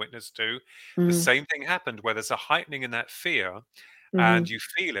personally witnessed to, the Mm-hmm. same thing happened where there's a heightening in that fear, Mm-hmm. and you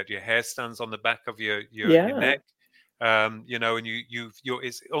feel it. Your hair stands on the back of your Yeah. neck, and you're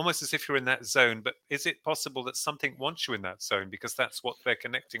it's almost as if you're in that zone. But is it possible that something wants you in that zone because that's what they're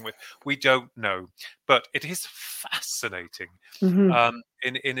connecting with? We don't know, but it is fascinating Mm-hmm.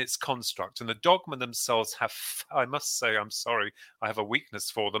 in its construct. And the dogma themselves have, I must say, I'm sorry, I have a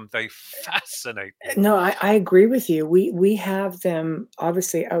weakness for them. They fascinate me. No, I agree with you. We have them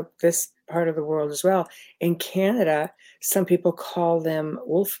obviously out this part of the world as well. In Canada, some people call them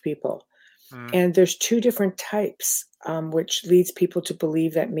wolf people. Mm, And there's two different types, which leads people to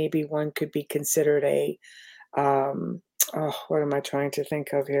believe that maybe one could be considered a what am I trying to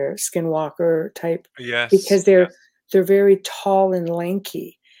think of here? Skinwalker type, yes, because yes, they're very tall and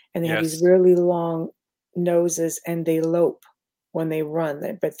lanky, and they have these yes. really long noses, and they lope when they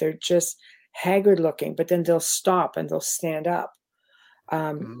run. But they're just haggard looking. But then they'll stop and they'll stand up.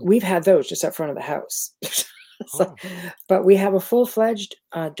 Mm, We've had those just up front of the house. So, oh, but we have a full-fledged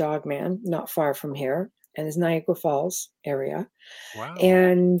dog man not far from here, and it's Niagara Falls area, wow.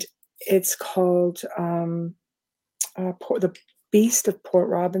 and it's called the Beast of Port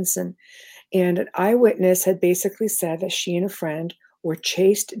Robinson. And an eyewitness had basically said that she and a friend were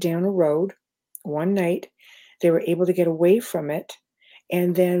chased down a road one night. They were able to get away from it,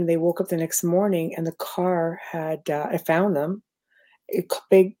 and then they woke up the next morning, and the car had I found them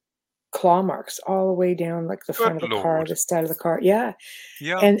big claw marks all the way down like the Good front of the car, Lord. the side of the car. Yeah.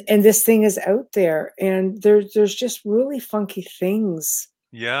 Yeah, And this thing is out there, and there's just really funky things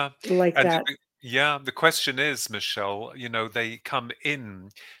yeah. like And that. yeah, the question is, Michelle, they come in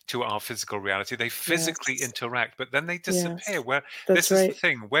to our physical reality. They physically Yes. interact, but then they disappear. Yes. Where That's this is the right.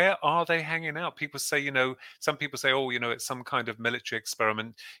 thing, where are they hanging out? People say, some people say, oh, it's some kind of military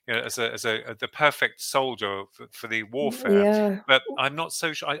experiment, as the perfect soldier for the warfare. Yeah. But I'm not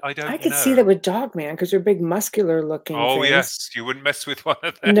so sure. I I don't could see that know. with Dogman because they're big muscular looking Oh things. yes, you wouldn't mess with one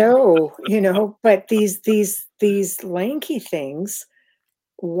of them. No, but these lanky things,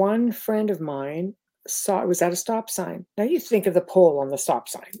 one friend of mine saw it was at a stop sign. Now you think of the pole on the stop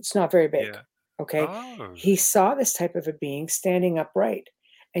sign. It's not very big. Yeah. Okay. Oh. He saw this type of a being standing upright.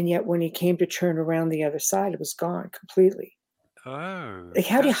 And yet when he came to turn around the other side, it was gone completely. Oh, Like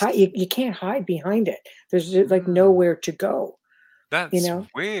how do you hide? that's You can't hide behind it. There's just, like mm, nowhere to go, you that's know?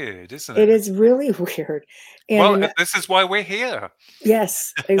 weird, isn't It it? is really weird. And Well, in this is why we're here.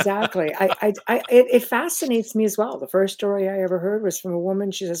 Yes, exactly. It fascinates me as well. The first story I ever heard was from a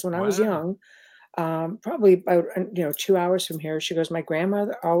woman. She says, when I was Wow. young, probably about 2 hours from here, she goes, my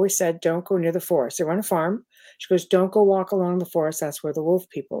grandmother always said, "Don't go near the forest." They were on a farm. She goes, "Don't go walk along the forest. That's where the wolf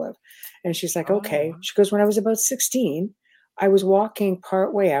people live." And she's like, Oh, "Okay." She goes, "When I was about 16, I was walking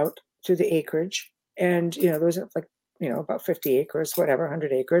part way out through the acreage, and there was like about 50 acres, whatever,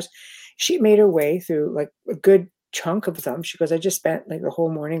 100 acres. She made her way through like a good chunk of them. She goes, I just spent like the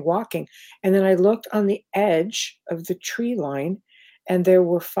whole morning walking. And then I looked on the edge of the tree line and there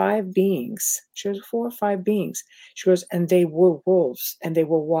were five beings. She goes, four or five beings. She goes, and they were wolves and they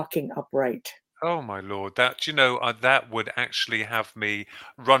were walking upright. oh my Lord. That would actually have me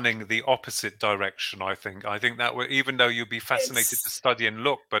running the opposite direction, I think. I think that would, even though you'd be fascinated to It's study and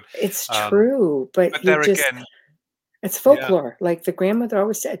look, it's um, true, but but you there just again, it's yeah, folklore. Like the grandmother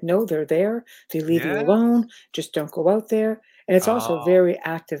always said, no, they're there. They leave you yeah, alone. Just don't go out there. And it's also a ah, very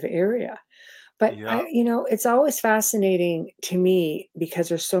active area. But yeah, it's always fascinating to me because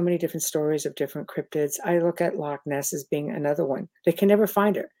there's so many different stories of different cryptids. I look at Loch Ness as being another one. They can never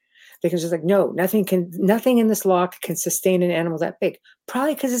find her. They can just like, no, nothing in this loch can sustain an animal that big.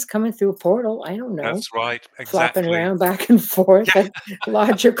 Probably because it's coming through a portal. I don't know. that's right, Flopping exactly. around back and forth. Yeah, But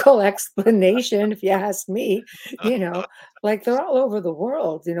logical explanation, if you ask me, you know, like they're all over the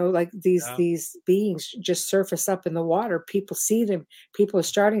world, like these yeah, these beings just surface up in the water. People see them. People are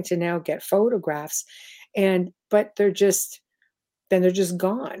starting to now get photographs, but they're just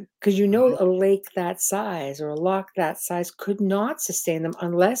gone because mhm, a lake that size or a loch that size could not sustain them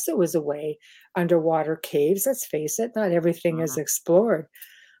unless it was a way underwater caves. Let's face it, not everything is mhm, explored.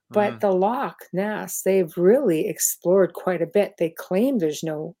 But mhm, the Loch Ness, they've really explored quite a bit. They claim there's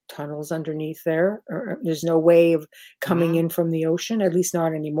no tunnels underneath there, or there's no way of coming mhm. in from the ocean, at least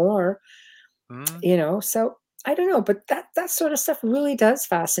not anymore. Mm, So I don't know, but that sort of stuff really does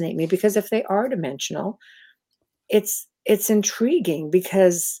fascinate me, because if they are dimensional, it's intriguing,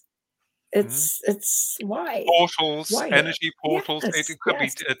 because mm. it's Portals, why here? energy portals, Yes, it could be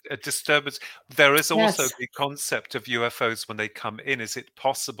yes, a disturbance. There is also yes, the concept of UFOs when they come in. Is it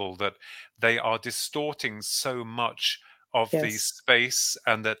possible that they are distorting so much of the yes, space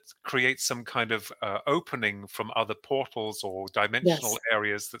and that creates some kind of opening from other portals or dimensional yes.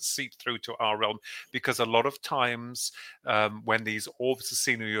 areas that seep through to our realm? Because a lot of times when these orbs are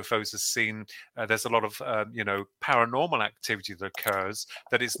seen or UFOs are seen, there's a lot of paranormal activity that occurs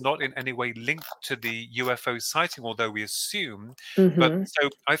that is not in any way linked to the UFO sighting, although we assume. But Mhm. so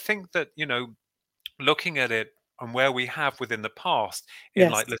I think that, looking at it and where we have within the past in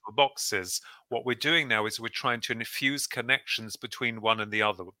Yes. like little boxes, what we're doing now is we're trying to infuse connections between one and the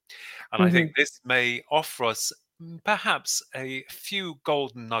other. And I think Mhm. this may offer us perhaps a few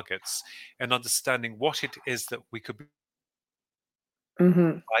golden nuggets in understanding what it is that we could be.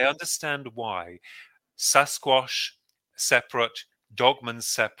 Mhm. I understand why Sasquatch separate, Dogman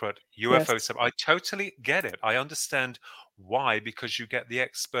separate, UFO Yes. separate. I totally get it. I understand why, because you get the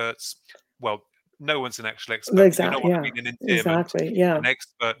experts. Well, no one's an actual expert, but you know Exactly. what I Yeah. mean. An endearment, Exactly. Yeah. an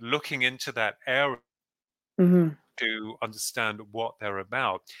expert looking into that area Mhm. to understand what they're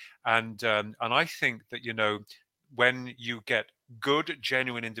about. And I think that, when you get good,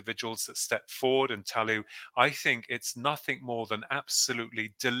 genuine individuals that step forward and tell you, I think it's nothing more than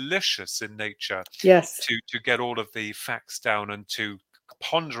absolutely delicious in nature Yes. to get all of the facts down and to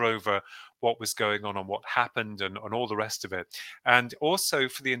ponder over what was going on and what happened and all the rest of it. And also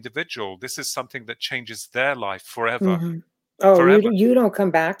for the individual, this is something that changes their life forever. Mhm. Oh, Forever. you don't come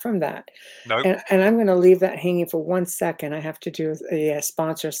back from that. Nope. And I'm gonna leave that hanging for 1 second. I have to do a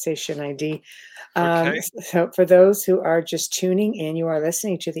sponsor station ID. Okay. So for those who are just tuning in, you are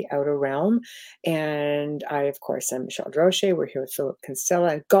listening to The Outer Realm, and I, of course, am Michelle Drochet. We're here with Philip Kinsella,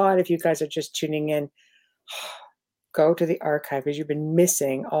 and God, if you guys are just tuning in, go to the archive, because you've been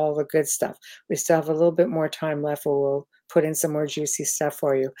missing all the good stuff. We still have a little bit more time left where we'll put in some more juicy stuff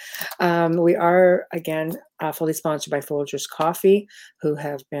for you. We are, again, fully sponsored by Folgers Coffee, who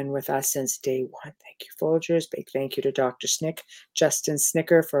have been with us since day one. Thank you, Folgers. Big thank you to Dr. Snick, Justin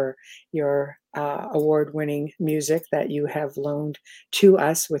Snicker, for your award-winning music that you have loaned to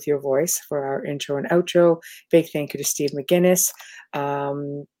us with your voice for our intro and outro. Big thank you to Steve McGinnis.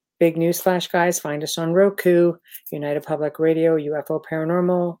 Big news flash, guys. Find us on Roku. United Public Radio, UFO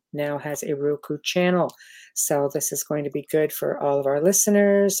Paranormal, now has a Roku channel. So this is going to be good for all of our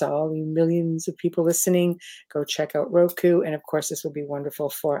listeners, all you millions of people listening. Go check out Roku. And of course, this will be wonderful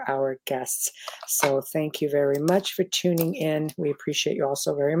for our guests. So thank you very much for tuning in. We appreciate you all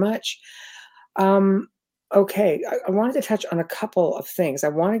so very much. Okay, I wanted to touch on a couple of things. I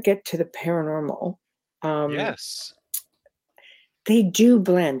want to get to the paranormal. Um, Yes. they do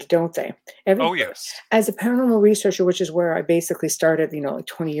blend, don't they? Every Oh, yes. As a paranormal researcher, which is where I basically started, like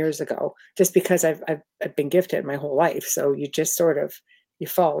 20 years ago, just because I've been gifted my whole life, so you just sort of you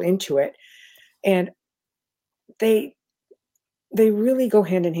fall into it, and they they really go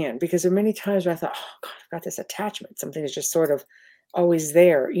hand in hand, because there are many times where I thought, oh God, I've got this attachment, something is just sort of always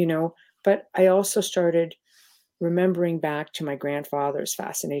there. But I also started remembering back to my grandfather's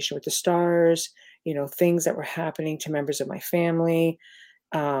fascination with the stars, things that were happening to members of my family.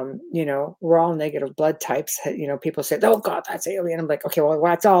 We're all negative blood types. People say, "Oh God, that's alien." I'm like, okay, well,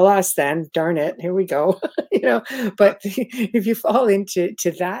 that's all us then. Darn it, here we go. Uh, But if you fall into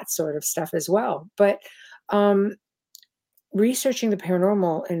that sort of stuff as well, but um, researching the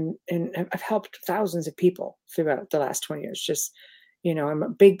paranormal, and I've helped thousands of people throughout the last 20 years. Just, I'm a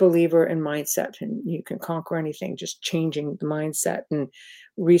big believer in mindset, and you can conquer anything. Just changing the mindset and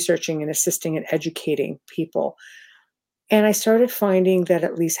researching and assisting and educating people. And I started finding that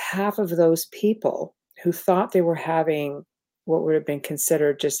at least half of those people who thought they were having what would have been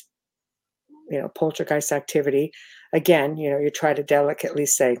considered just, poltergeist activity. Again, you try to delicately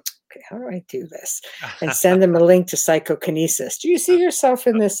say, okay, how do I do this? And send them a link to psychokinesis. Do you see yourself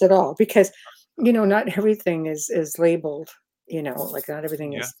in this at all? Because, not everything is labeled, like not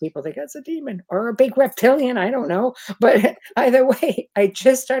everything yeah. is people think that's a demon or a big reptilian. I don't know. But either way, I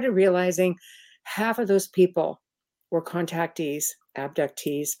just started realizing half of those people were contactees,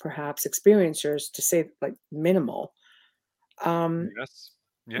 abductees, perhaps experiencers, to say like minimal. Um, Yes.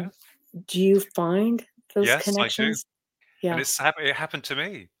 Yeah. do you find those Yes, I do. connections? And Yeah. it happened to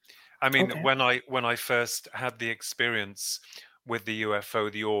me. I mean, Okay. when I first had the experience with the UFO,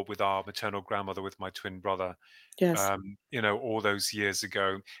 the orb, with our maternal grandmother, with my twin brother, Yes. all those years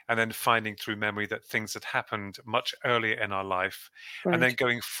ago, and then finding through memory that things had happened much earlier in our life, and then Right.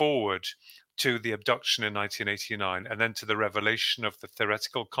 going forward to the abduction in 1989, and then to the revelation of the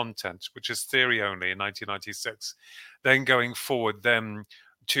theoretical content, which is theory only, in 1996. Then going forward, then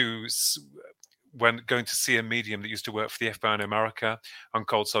to when going to see a medium that used to work for the FBI in America on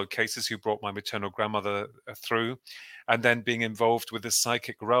cold solid cases, who brought my maternal grandmother through, and then being involved with the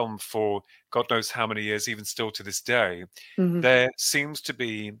psychic realm for God knows how many years, even still to this day. Mhm. There seems to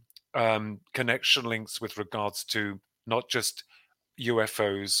be connection links with regards to not just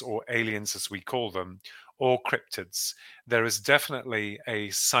UFOs or aliens, as we call them, or cryptids. There is definitely a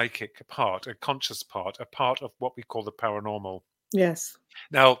psychic part, a conscious part, a part of what we call the paranormal. Yes.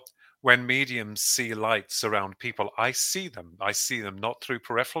 Now, when mediums see lights around people, I see them. I see them not through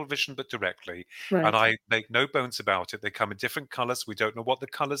peripheral vision, but directly. Right. And I make no bones about it. They come in different colors. We don't know what the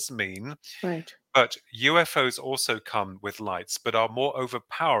colors mean. Right. But UFOs also come with lights, but are more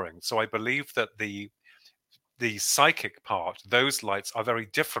overpowering. So I believe that the psychic part, those lights are very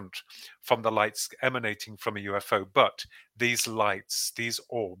different from the lights emanating from a UFO. But these lights, these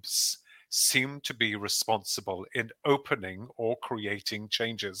orbs, seem to be responsible in opening or creating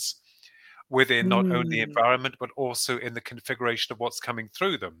changes within not only the environment, but also in the configuration of what's coming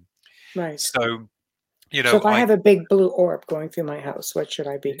through them. Right. So, So if I have a big blue orb going through my house, what should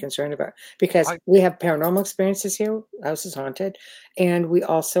I be concerned about? Because we have paranormal experiences here, house is haunted, and we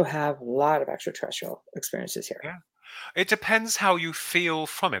also have a lot of extraterrestrial experiences here. Yeah. It depends how you feel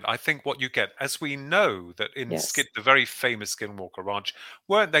from it. I think what you get, as we know that in Yes. the very famous Skinwalker Ranch,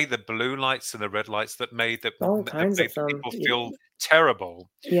 weren't they the blue lights and the red lights that made All kinds of them. people feel terrible?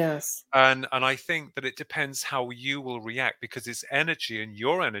 Yes. And I think that it depends how you will react, because it's energy, and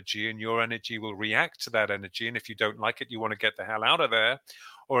your energy will react to that energy. And if you don't like it, you want to get the hell out of there.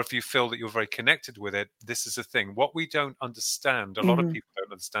 Or if you feel that you're very connected with it, this is the thing. What we don't understand, a lot of people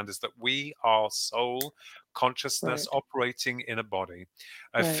don't understand, is that we are soul consciousness operating in a body,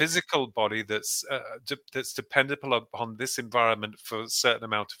 a physical body that's dependable upon this environment for a certain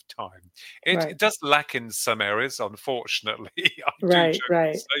amount of time. It does lack in some areas, unfortunately. Right.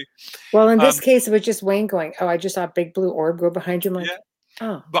 Well, in this case, it was just Wayne going, "Oh, I just saw a big blue orb go behind you." I'm like,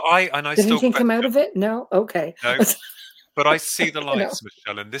 "Oh." But I Did still anything come out of it? No? Okay. No. But I see the lights,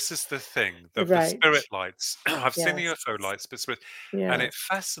 Michelle, and this is the thing, the spirit lights. I've seen the UFO lights, but spirit, and it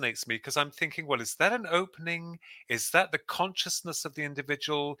fascinates me, because I'm thinking, well, is that an opening? Is that the consciousness of the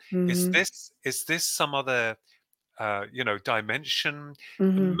individual? Is this some other dimension?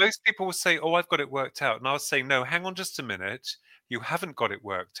 Most people will say, "Oh, I've got it worked out," and I was saying, "No, hang on just a minute. You haven't got it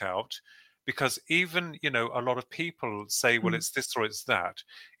worked out." Because even, a lot of people say, well, it's this or it's that.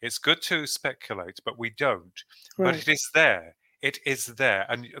 It's good to speculate, but we don't. But it is there. It is there.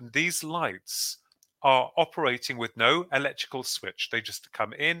 And these lights are operating with no electrical switch. They just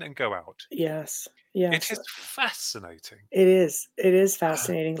come in and go out. Yes. It is fascinating. It is. It is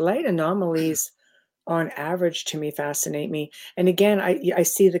fascinating. Light anomalies, on average, to me, fascinate me. And again, I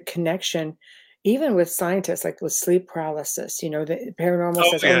see the connection. Even with scientists, like with sleep paralysis, the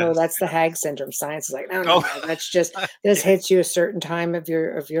paranormal says, "Oh no, that's the Hag syndrome." Science is like, "No, that's just this hits you a certain time of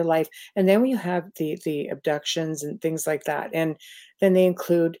your life." And then when you have the abductions and things like that, and then they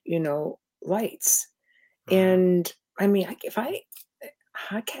include, lights. And I mean,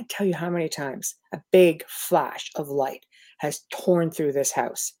 I can't tell you how many times a big flash of light has torn through this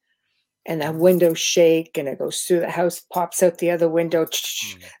house. And that window shake, and it goes through the house, pops out the other window.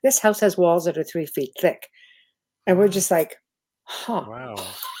 This house has walls that are 3 feet thick. And we're just like, huh. Wow.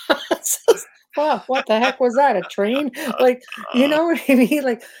 Wow, what the heck was that? A train? Like, you know what I mean?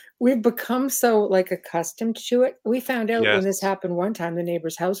 Like, we've become so accustomed to it. We found out when this happened one time, the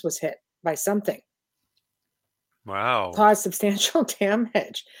neighbor's house was hit by something. Wow. Caused substantial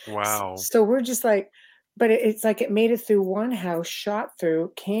damage. Wow. So we're just like, but it's like it made it through one house, shot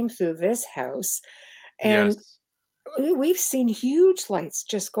through, came through this house. And we've seen huge lights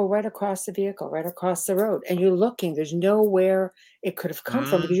just go right across the vehicle, right across the road. And you're looking, there's nowhere it could have come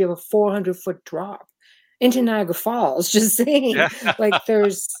from, because you have a 400-foot drop into Niagara Falls. Just saying,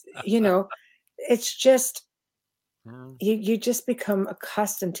 there's, it's just, you just become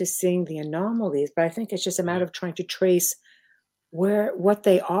accustomed to seeing the anomalies. But I think it's just a matter of trying to trace what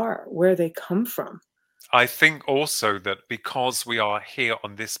they are, where they come from. I think also that because we are here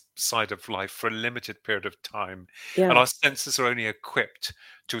on this side of life for a limited period of time, and our senses are only equipped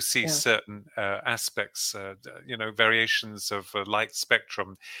to see Yeah. certain aspects, variations of light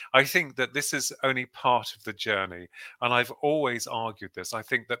spectrum. I think that this is only part of the journey, and I've always argued this. I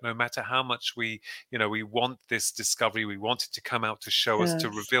think that no matter how much we want this discovery, we want it to come out to show us, to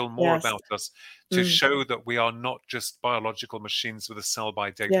Yes. reveal more Yes. about us, to Mm. show that we are not just biological machines with a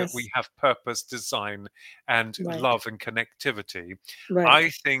sell-by date, that we Yes. have purpose, design, and Right. love and connectivity. Right. I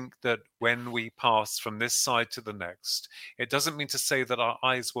think that when we pass from this side to the next, it doesn't mean to say that our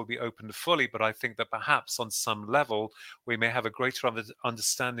eyes will be opened fully, but I think that perhaps on some level we may have a greater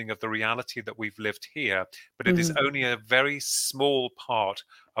understanding of the reality that we've lived here, but it is Mhm. only a very small part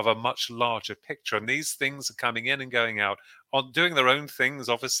of a much larger picture. And these things are coming in and going out, on doing their own things,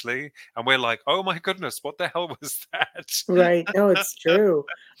 obviously. And we're like, oh my goodness, what the hell was that? Right. No, it's true.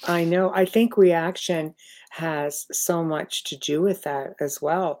 I know. I think reaction has so much to do with that as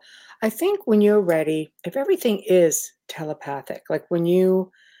well. I think when you're ready, if everything is telepathic, like when you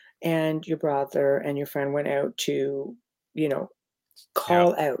and your brother and your friend went out to, you know, Yeah.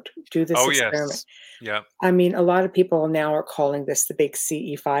 call out, do this Oh, experiment. yes. Yeah. I mean, a lot of people now are calling this the big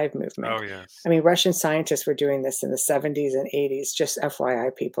CE5 Oh, movement. yes. I mean, Russian scientists were doing this in the 70s and 80s, just FYI,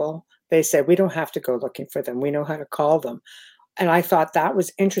 people. They said, we don't have to go looking for them. We know how to call them. And I thought that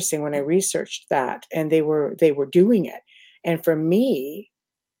was interesting when I researched that, and they were doing it. And for me,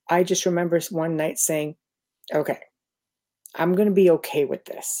 I just remember one night saying, "Okay, I'm going to be okay with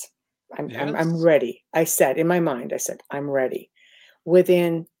this. I'm Yes. ready." I said in my mind, I said, "I'm ready."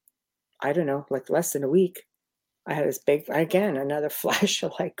 Within, I don't know, like less than a week, I had this big, again, another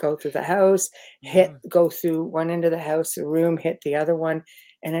flashlight go through the house, Yeah. go through one end of the house, the room, hit the other one,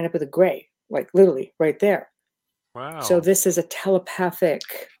 and end up with a gray, like literally right there. So Wow. this is a telepathic,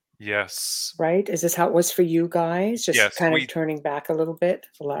 Yes. right? Is this how it was for you guys? Just Yes. kind of turning back a little bit,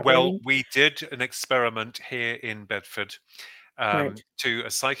 Well, elaborating? we did an experiment here in Bedford, Right. to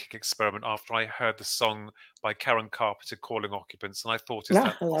a psychic experiment after I heard the song by Karen Carpenter, Calling Occupants. And I thought, is Ah,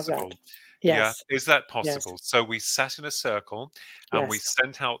 that I love that. possible? Yeah, Yes. is that Yes. possible? So we sat in a circle and we Yes.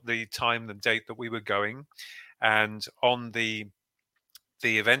 sent out the time and date that we were going. And on the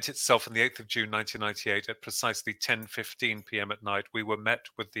event itself on the 8th of June 1998 at precisely 10:15 p.m. at night, we were met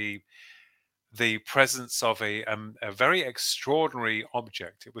with the presence of a very extraordinary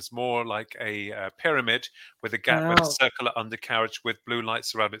object. It was more like a pyramid with a gap with a Wow. circular undercarriage with blue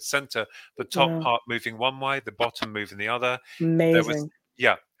lights around its center, the top Wow. part moving one way, the bottom moving the other. There was, Amazing.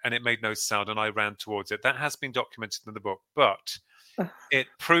 yeah, and it made no sound, and I ran towards it. That has been documented in the book, but Ah, it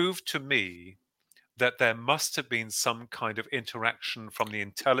proved to me that there must have been some kind of interaction from the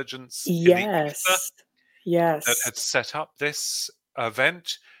intelligence in the ether yes. that Yes. had set up this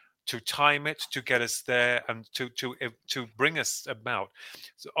event to time it to get us there and to bring us about.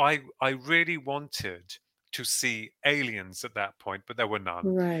 So I really wanted to see aliens at that point, but there were none.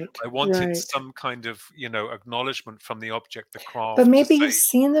 Right. I wanted Right. some kind of acknowledgement from the object, the But craft, to maybe say, you've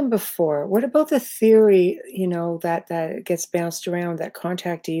seen them before. What about the theory, that gets bounced around that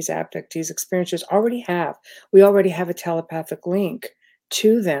contactees, abductees, experiencers already have? We already have a telepathic link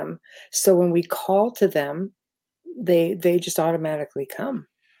to them. So when we call to them, they just automatically come.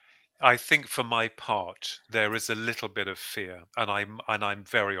 I think for my part, there is a little bit of fear, and I'm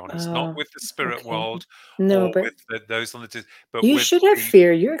very honest, not Oh, with the spirit okay. world No, or but with those on the, but you with should have the.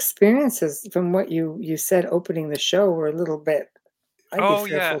 fear. Your experiences from what you said opening the show were a little bit, I'd be Oh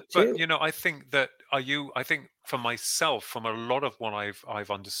yeah, fearful but too. I think that I think for myself, from a lot of what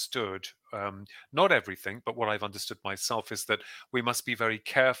I've understood, not everything, but what I've understood myself is that we must be very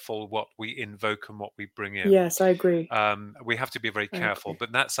careful what we invoke and what we bring in. Yes, I agree. We have to be very I careful, agree.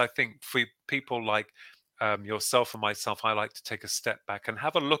 but that's, I think, for people like yourself and myself, I like to take a step back and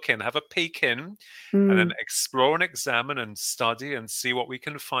have a look in, have a peek in, and then Mm. explore and examine and study and see what we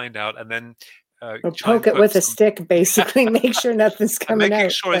can find out, and then Or try and poke it put with a some. stick, basically, make sure nothing's And coming making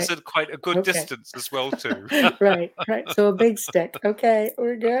out, sure it's right? at quite a good Okay. distance as well too. Right, right. So a big stick. Okay,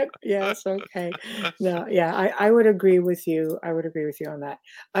 we're good. Yes, okay. No, yeah, I would agree with you. I would agree with you on that.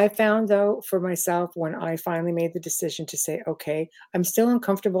 I found though for myself when I finally made the decision to say, okay, I'm still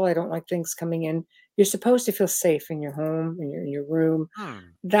uncomfortable. I don't like things coming in. You're supposed to feel safe in your home, in your room. Hmm,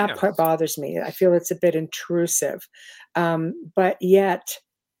 That part yes. bothers me. I feel it's a bit intrusive. But yet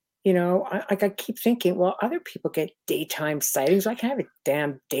I keep thinking, well, other people get daytime sightings. I can have a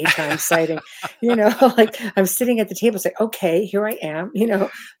damn daytime sighting, like I'm sitting at the table, say, okay, here I am,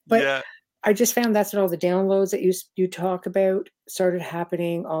 but Yeah. I just found that's when all the downloads that you talk about started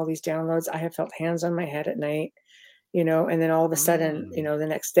happening. All these downloads, I have felt hands on my head at night, and then all of a sudden, Mm. the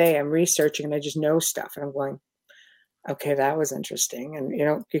next day I'm researching and I just know stuff and I'm going, okay, that was interesting. And you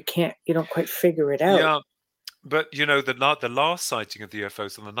don't quite figure it out. Yeah. But the last sighting of the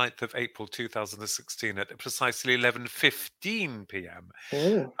UFOs on the 9th of April 2016 at precisely 11:15 p.m.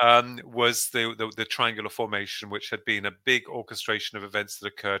 Oh, Was the triangular formation, which had been a big orchestration of events that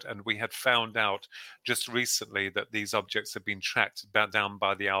occurred, and we had found out just recently that these objects had been tracked down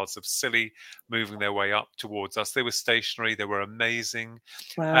by the Owls of Scilly, moving their way up towards us. They were stationary. They were amazing,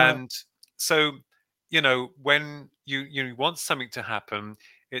 wow. and so when you want something to happen,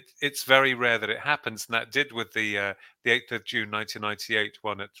 it's very rare that it happens, and that did with the 8th of June 1998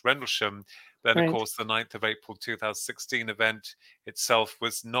 one at Rendlesham. Then, of Right, course, the 9th of April 2016 event itself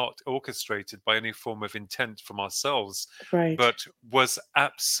was not orchestrated by any form of intent from ourselves, right, but was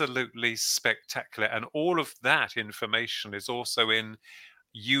absolutely spectacular. And all of that information is also in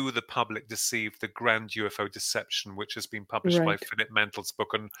You, the Public Deceived, the Grand UFO Deception, which has been published by right. Philip Mendel's book,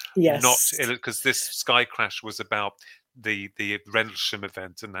 and not Yes, because this sky crash was about the Rendlesham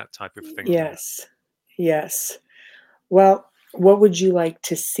event and that type of thing there. yes, yes. Well, what would you like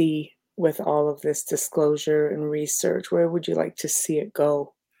to see with all of this disclosure and research? Where would you like to see it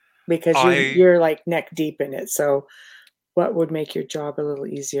go? Because you're I you're like neck deep in it. So what would make your job a little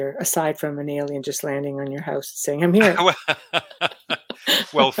easier aside from an alien just landing on your house and saying, "I'm here"?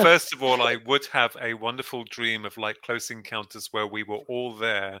 well, first of all, I would have a wonderful dream of like Close Encounters where we were all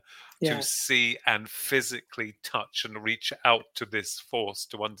there to Yes. see and physically touch and reach out to this force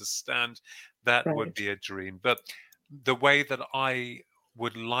to understand. That would Right. be a dream. But the way that I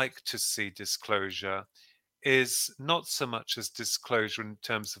would like to see disclosure is not so much as disclosure in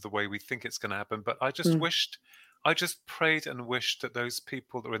terms of the way we think it's going to happen, but Mm. I just prayed and wished that those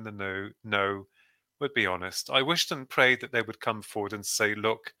people that are in the know would be honest. I wished and prayed that they would come forward and say,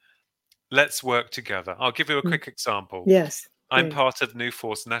 look, let's work together. I'll give you a Mm. quick example. Yes. I'm Great. part of New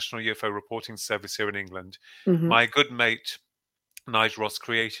Force, National UFO Reporting Service here in England. Mhm. My good mate, Nigel Ross,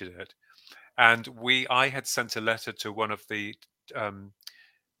 created it. And I had sent a letter to one of the um,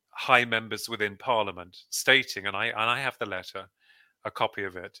 high members within Parliament stating, and I have the letter, a copy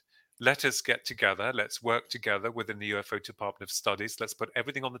of it. Let us get together. Let's work together within the UFO Department of Studies. Let's put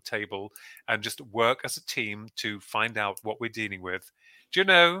everything on the table and just work as a team to find out what we're dealing with. Do you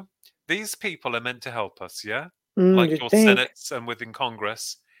know, these people are meant to help us, yeah? Like You'd your think. Senates and within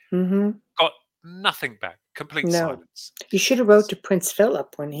Congress, Mhm. got nothing back, complete No. silence. You should have wrote to Prince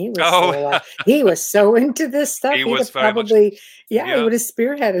Philip when he was Oh, still alive. He was so into this stuff, he he'd was have very much, probably yeah, he yeah. would have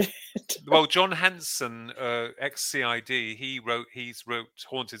spearheaded it. Well, John Hanson, ex-CID, he's wrote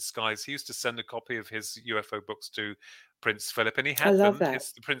Haunted Skies. He used to send a copy of his UFO books to Prince Philip, and he I had love them.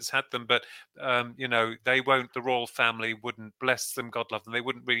 that. The prince had them, but they won't. The royal family wouldn't bless them. God love them. They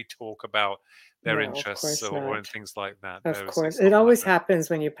wouldn't really talk about their No, of interests course or not. things like that. Of course. It's It not like always that.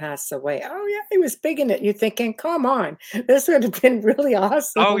 happens when you pass away. "Oh, yeah, he was big in it." You're thinking, "Come on, this would have been really Oh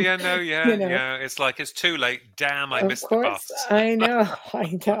awesome." yeah, no, You yeah, know? yeah. It's like it's too late. Damn, I Of missed the course. bus. I know.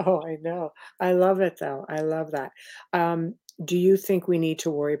 I know, I know. I love it, though. I love that. Do you think we need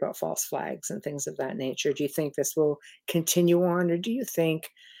to worry about false flags and things of that nature? Do you think this will continue on, or do you think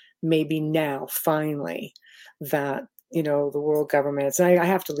maybe now, finally, that, the world governments and I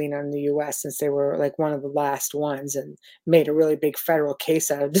have to lean on the US since they were, like, one of the last ones and made a really big federal case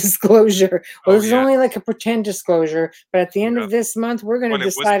out of disclosure. "Well, Oh this is only yes, like a pretend disclosure, but at the end yeah. of this month, we're gonna Well, it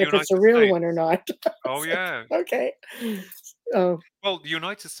was decide the if it's a United real one or States. not." Oh It's like, yeah. "Okay." Oh, Well, the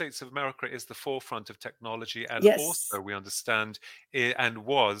United States of America is the forefront of technology, and yes. also we understand and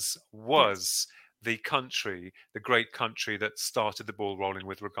Yes. was the country, the great country that started the ball rolling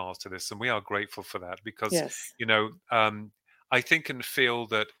with regards to this, and we are grateful for that because Yes. you know I think and feel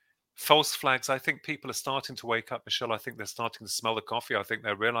that false flags. I think people are starting to wake up, Michelle. I think they're starting to smell the coffee. I think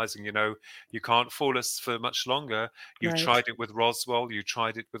they're realizing, you can't fool us for much longer. You've Right. tried it with Roswell. You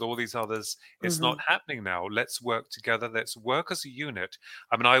tried it with all these others. It's not Mhm. happening now. Let's work together. Let's work as a unit.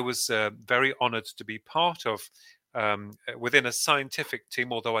 I mean, I was very honored to be part of within a scientific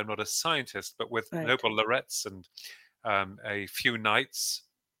team, although I'm not a scientist, but with Right. Nobel laureates and a few knights,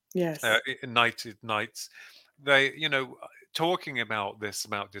 Yes. knighted knights. They, talking about this,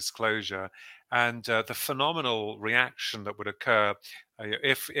 about disclosure, and the phenomenal reaction that would occur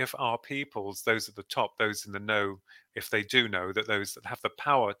if our peoples, those at the top, those in the know, if they do know that those that have the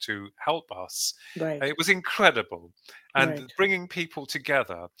power to help us, Right. it was incredible. And Right. bringing people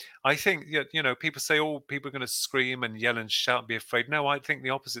together, I think, people say, oh, people are going to scream and yell and shout and be afraid. No, I think the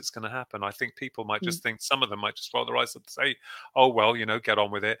opposite's going to happen. I think people might Mm. just think, some of them might just roll their eyes up and say, oh well, get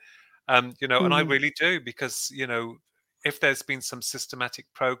on with it. And I Mhm. really do, because if there's been some systematic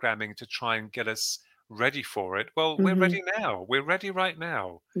programming to try and get us ready for it. Well, we're Hmm. ready now. We're ready right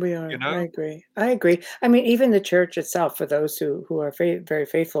now. We You are. I know? agree. I agree. I mean, even the church itself, for those who are very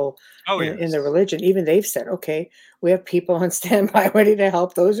faithful Oh in the yes. religion, even they've said, okay, we have people on standby ready to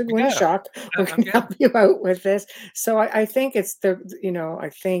help those who go into Yeah. shock. We can Yeah. help you out with this. So I think it's I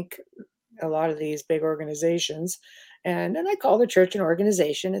think a lot of these big organizations, and I call the church an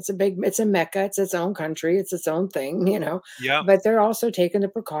organization. It's a mecca. It's its own country. It's its own thing, Yeah. but they're also taking the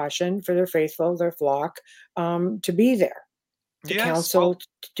precaution for their faithful, their flock, to be there, to Yes. counsel, Well,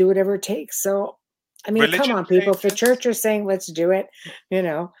 to do whatever it takes. So, I mean, come religion on, people. If the changes. church are saying, let's do it, you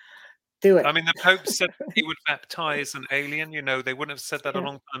know, do I it. mean, the Pope said he would baptize an alien. They wouldn't have said that a Yeah.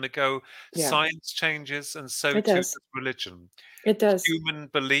 long time ago. Yeah. Science changes, and so It too does. does religion. It does. Human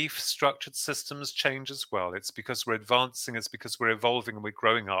belief, structured systems change as well. It's because we're advancing, it's because we're evolving and we're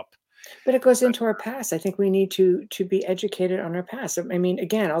growing up. But it goes into our past. I think we need to be educated on our past. I mean,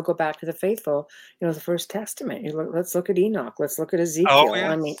 again, I'll go back to the faithful, the First Testament. Let's look at Enoch. Let's look at Oh, Ezekiel.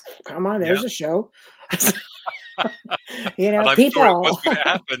 I mean, yes. come on, Yeah. there's a show. And I'm sure it was People. when it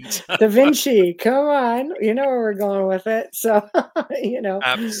happened. Da Vinci, come on. You know where we're going with it. So, you know,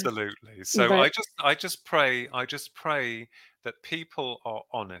 Absolutely. So but I just pray that people are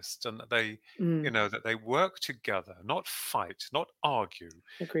honest and that they, mm, that they work together, not fight, not argue.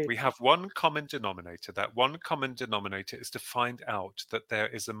 agreed. We have one common denominator. That one common denominator is to find out that there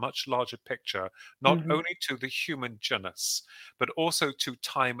is a much larger picture, not Hmm. only to the human genus, but also to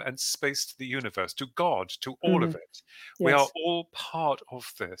time and space, to the universe, to God, to all Hmm. of it. We are Yes. all part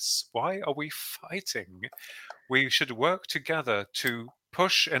of this. Why are we fighting? We should work together to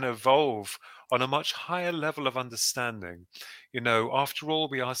push and evolve on a much higher level of understanding. After all,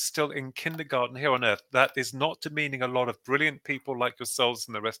 we are still in kindergarten here on earth. That is not demeaning a lot of brilliant people like yourselves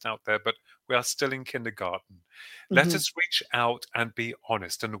and the rest out there, but we are still in kindergarten. Let Hmm. us reach out and be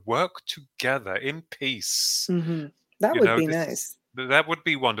honest and work together in peace. Hmm. That would be This nice. that would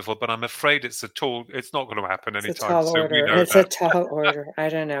be wonderful, but I'm afraid it's not going to happen It's a anytime tall soon. We order. know It's a that. tall order. I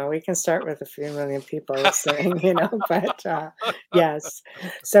don't know. We can start with a few million people listening, but yes.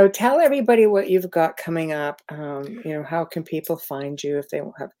 So tell everybody what you've got coming up. How can people find you if they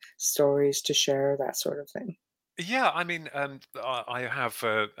have stories to share, that sort of thing? Yeah, I mean, I have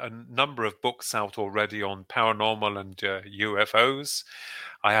a number of books out already on paranormal and UFOs.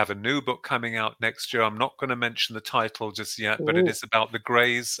 I have a new book coming out next year. I'm not going to mention the title just yet, but it Ooh, is about the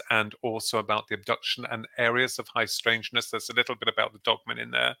Greys and also about the abduction and areas of high strangeness. There's a little bit about the dogman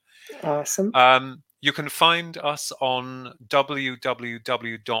in there. awesome. You can find us on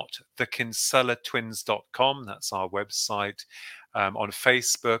www.thekinsellatwins.com. That's our website. On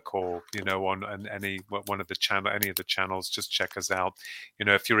Facebook or any one of the any of the channels, just check us out.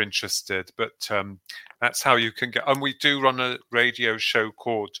 If you're interested. But that's how you can get. And we do run a radio show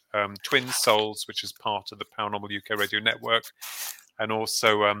called Twin Souls, which is part of the Paranormal UK Radio Network, and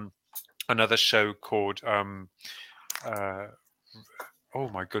also another show called. Uh, Oh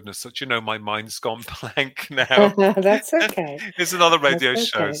my goodness! My mind's gone blank now. That's okay. It's another That's radio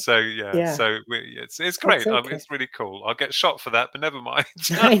show, okay. so yeah, Yeah, it's that's great. okay. It's really cool. I'll get shot for that, but never mind.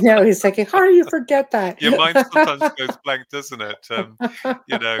 I know. He's like, how do you forget that? Your mind sometimes goes blank, doesn't it?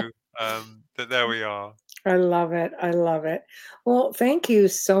 You know, but there we are. I love it. I love it. Well, thank you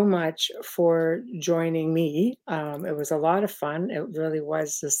so much for joining me. It was a lot of fun. It really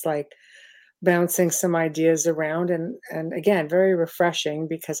was just like bouncing some ideas around, and again, very refreshing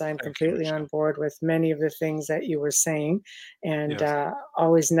because I'm Thank you, completely on Michelle. board with many of the things that you were saying, and Yes,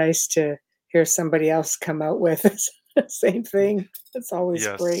 always nice to hear somebody else come out with the same thing. It's always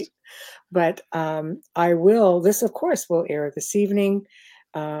yes, great. But I will. This, of course, will air this evening,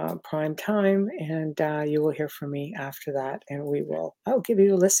 prime time, and you will hear from me after that. And I'll give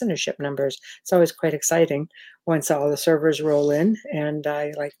you listenership numbers. It's always quite exciting once all the servers roll in, and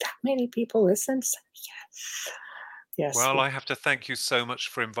like that many people listen. So, yes, yes. well, I have to thank you so much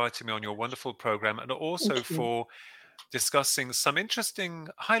for inviting me on your wonderful program, and also Thank you. for discussing some interesting,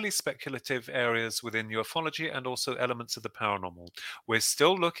 highly speculative areas within ufology and also elements of the paranormal. We're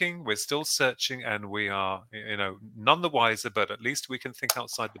still looking, we're still searching, and we are, none the wiser, but at least we can think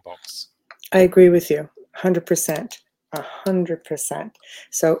outside the box. I agree with you, 100%. 100%.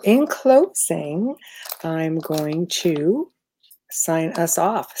 So, in closing, I'm going to sign us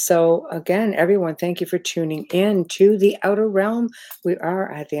off. So again, everyone, thank you for tuning in to The Outer Realm. We are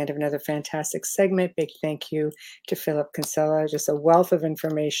at the end of another fantastic segment. Big thank you to Philip Kinsella. Just a wealth of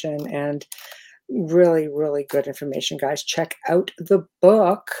information and really, really good information, guys. Check out the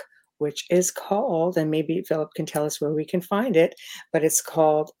book, which is called, and maybe Philip can tell us where we can find it, but it's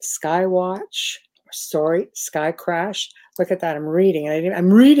called Skywatch. Sorry, Sky Crash. Look at that. I'm reading it.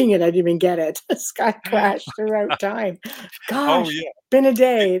 I'm reading it. I didn't even get it. Sky Crash throughout time. Gosh, Oh, yeah. been a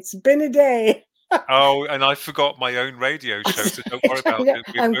day. It's been a day. Oh, and I forgot my own radio show, so don't worry about it.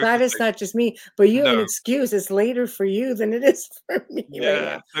 We're I'm both glad the it's same. not just me, but you have an No. excuse. It's later for you than it is for me right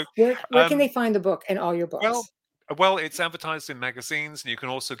Yeah. now. So, Where can they find the book and all your well, books? it's advertised in magazines, and you can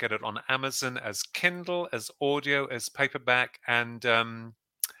also get it on Amazon as Kindle, as audio, as paperback, and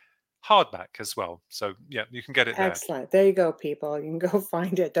hardback as well. So yeah, you can get it there. Excellent. There you go, people. You can go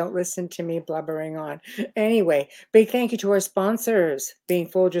find it. Don't listen to me blubbering on. Anyway, big thank you to our sponsors, being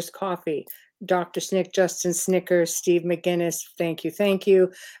Folgers Coffee, Dr. Snick, Justin Snicker, Steve McGinnis. Thank you. Thank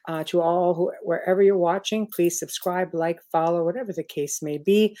you to all who, wherever you're watching. Please subscribe, like, follow, whatever the case may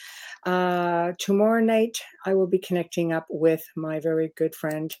be. Tomorrow night, I will be connecting up with my very good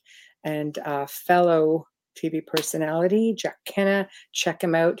friend and fellow TV personality, Jack Kenna. Check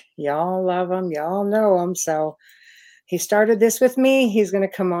him out. Y'all love him. Y'all know him. So he started this with me. He's going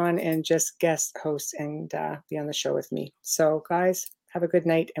to come on and just guest host and be on the show with me. So, guys, have a good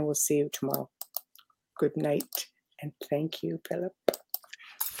night, and we'll see you tomorrow. Good night, and thank you, Philip.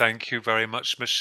 Thank you very much, Michelle.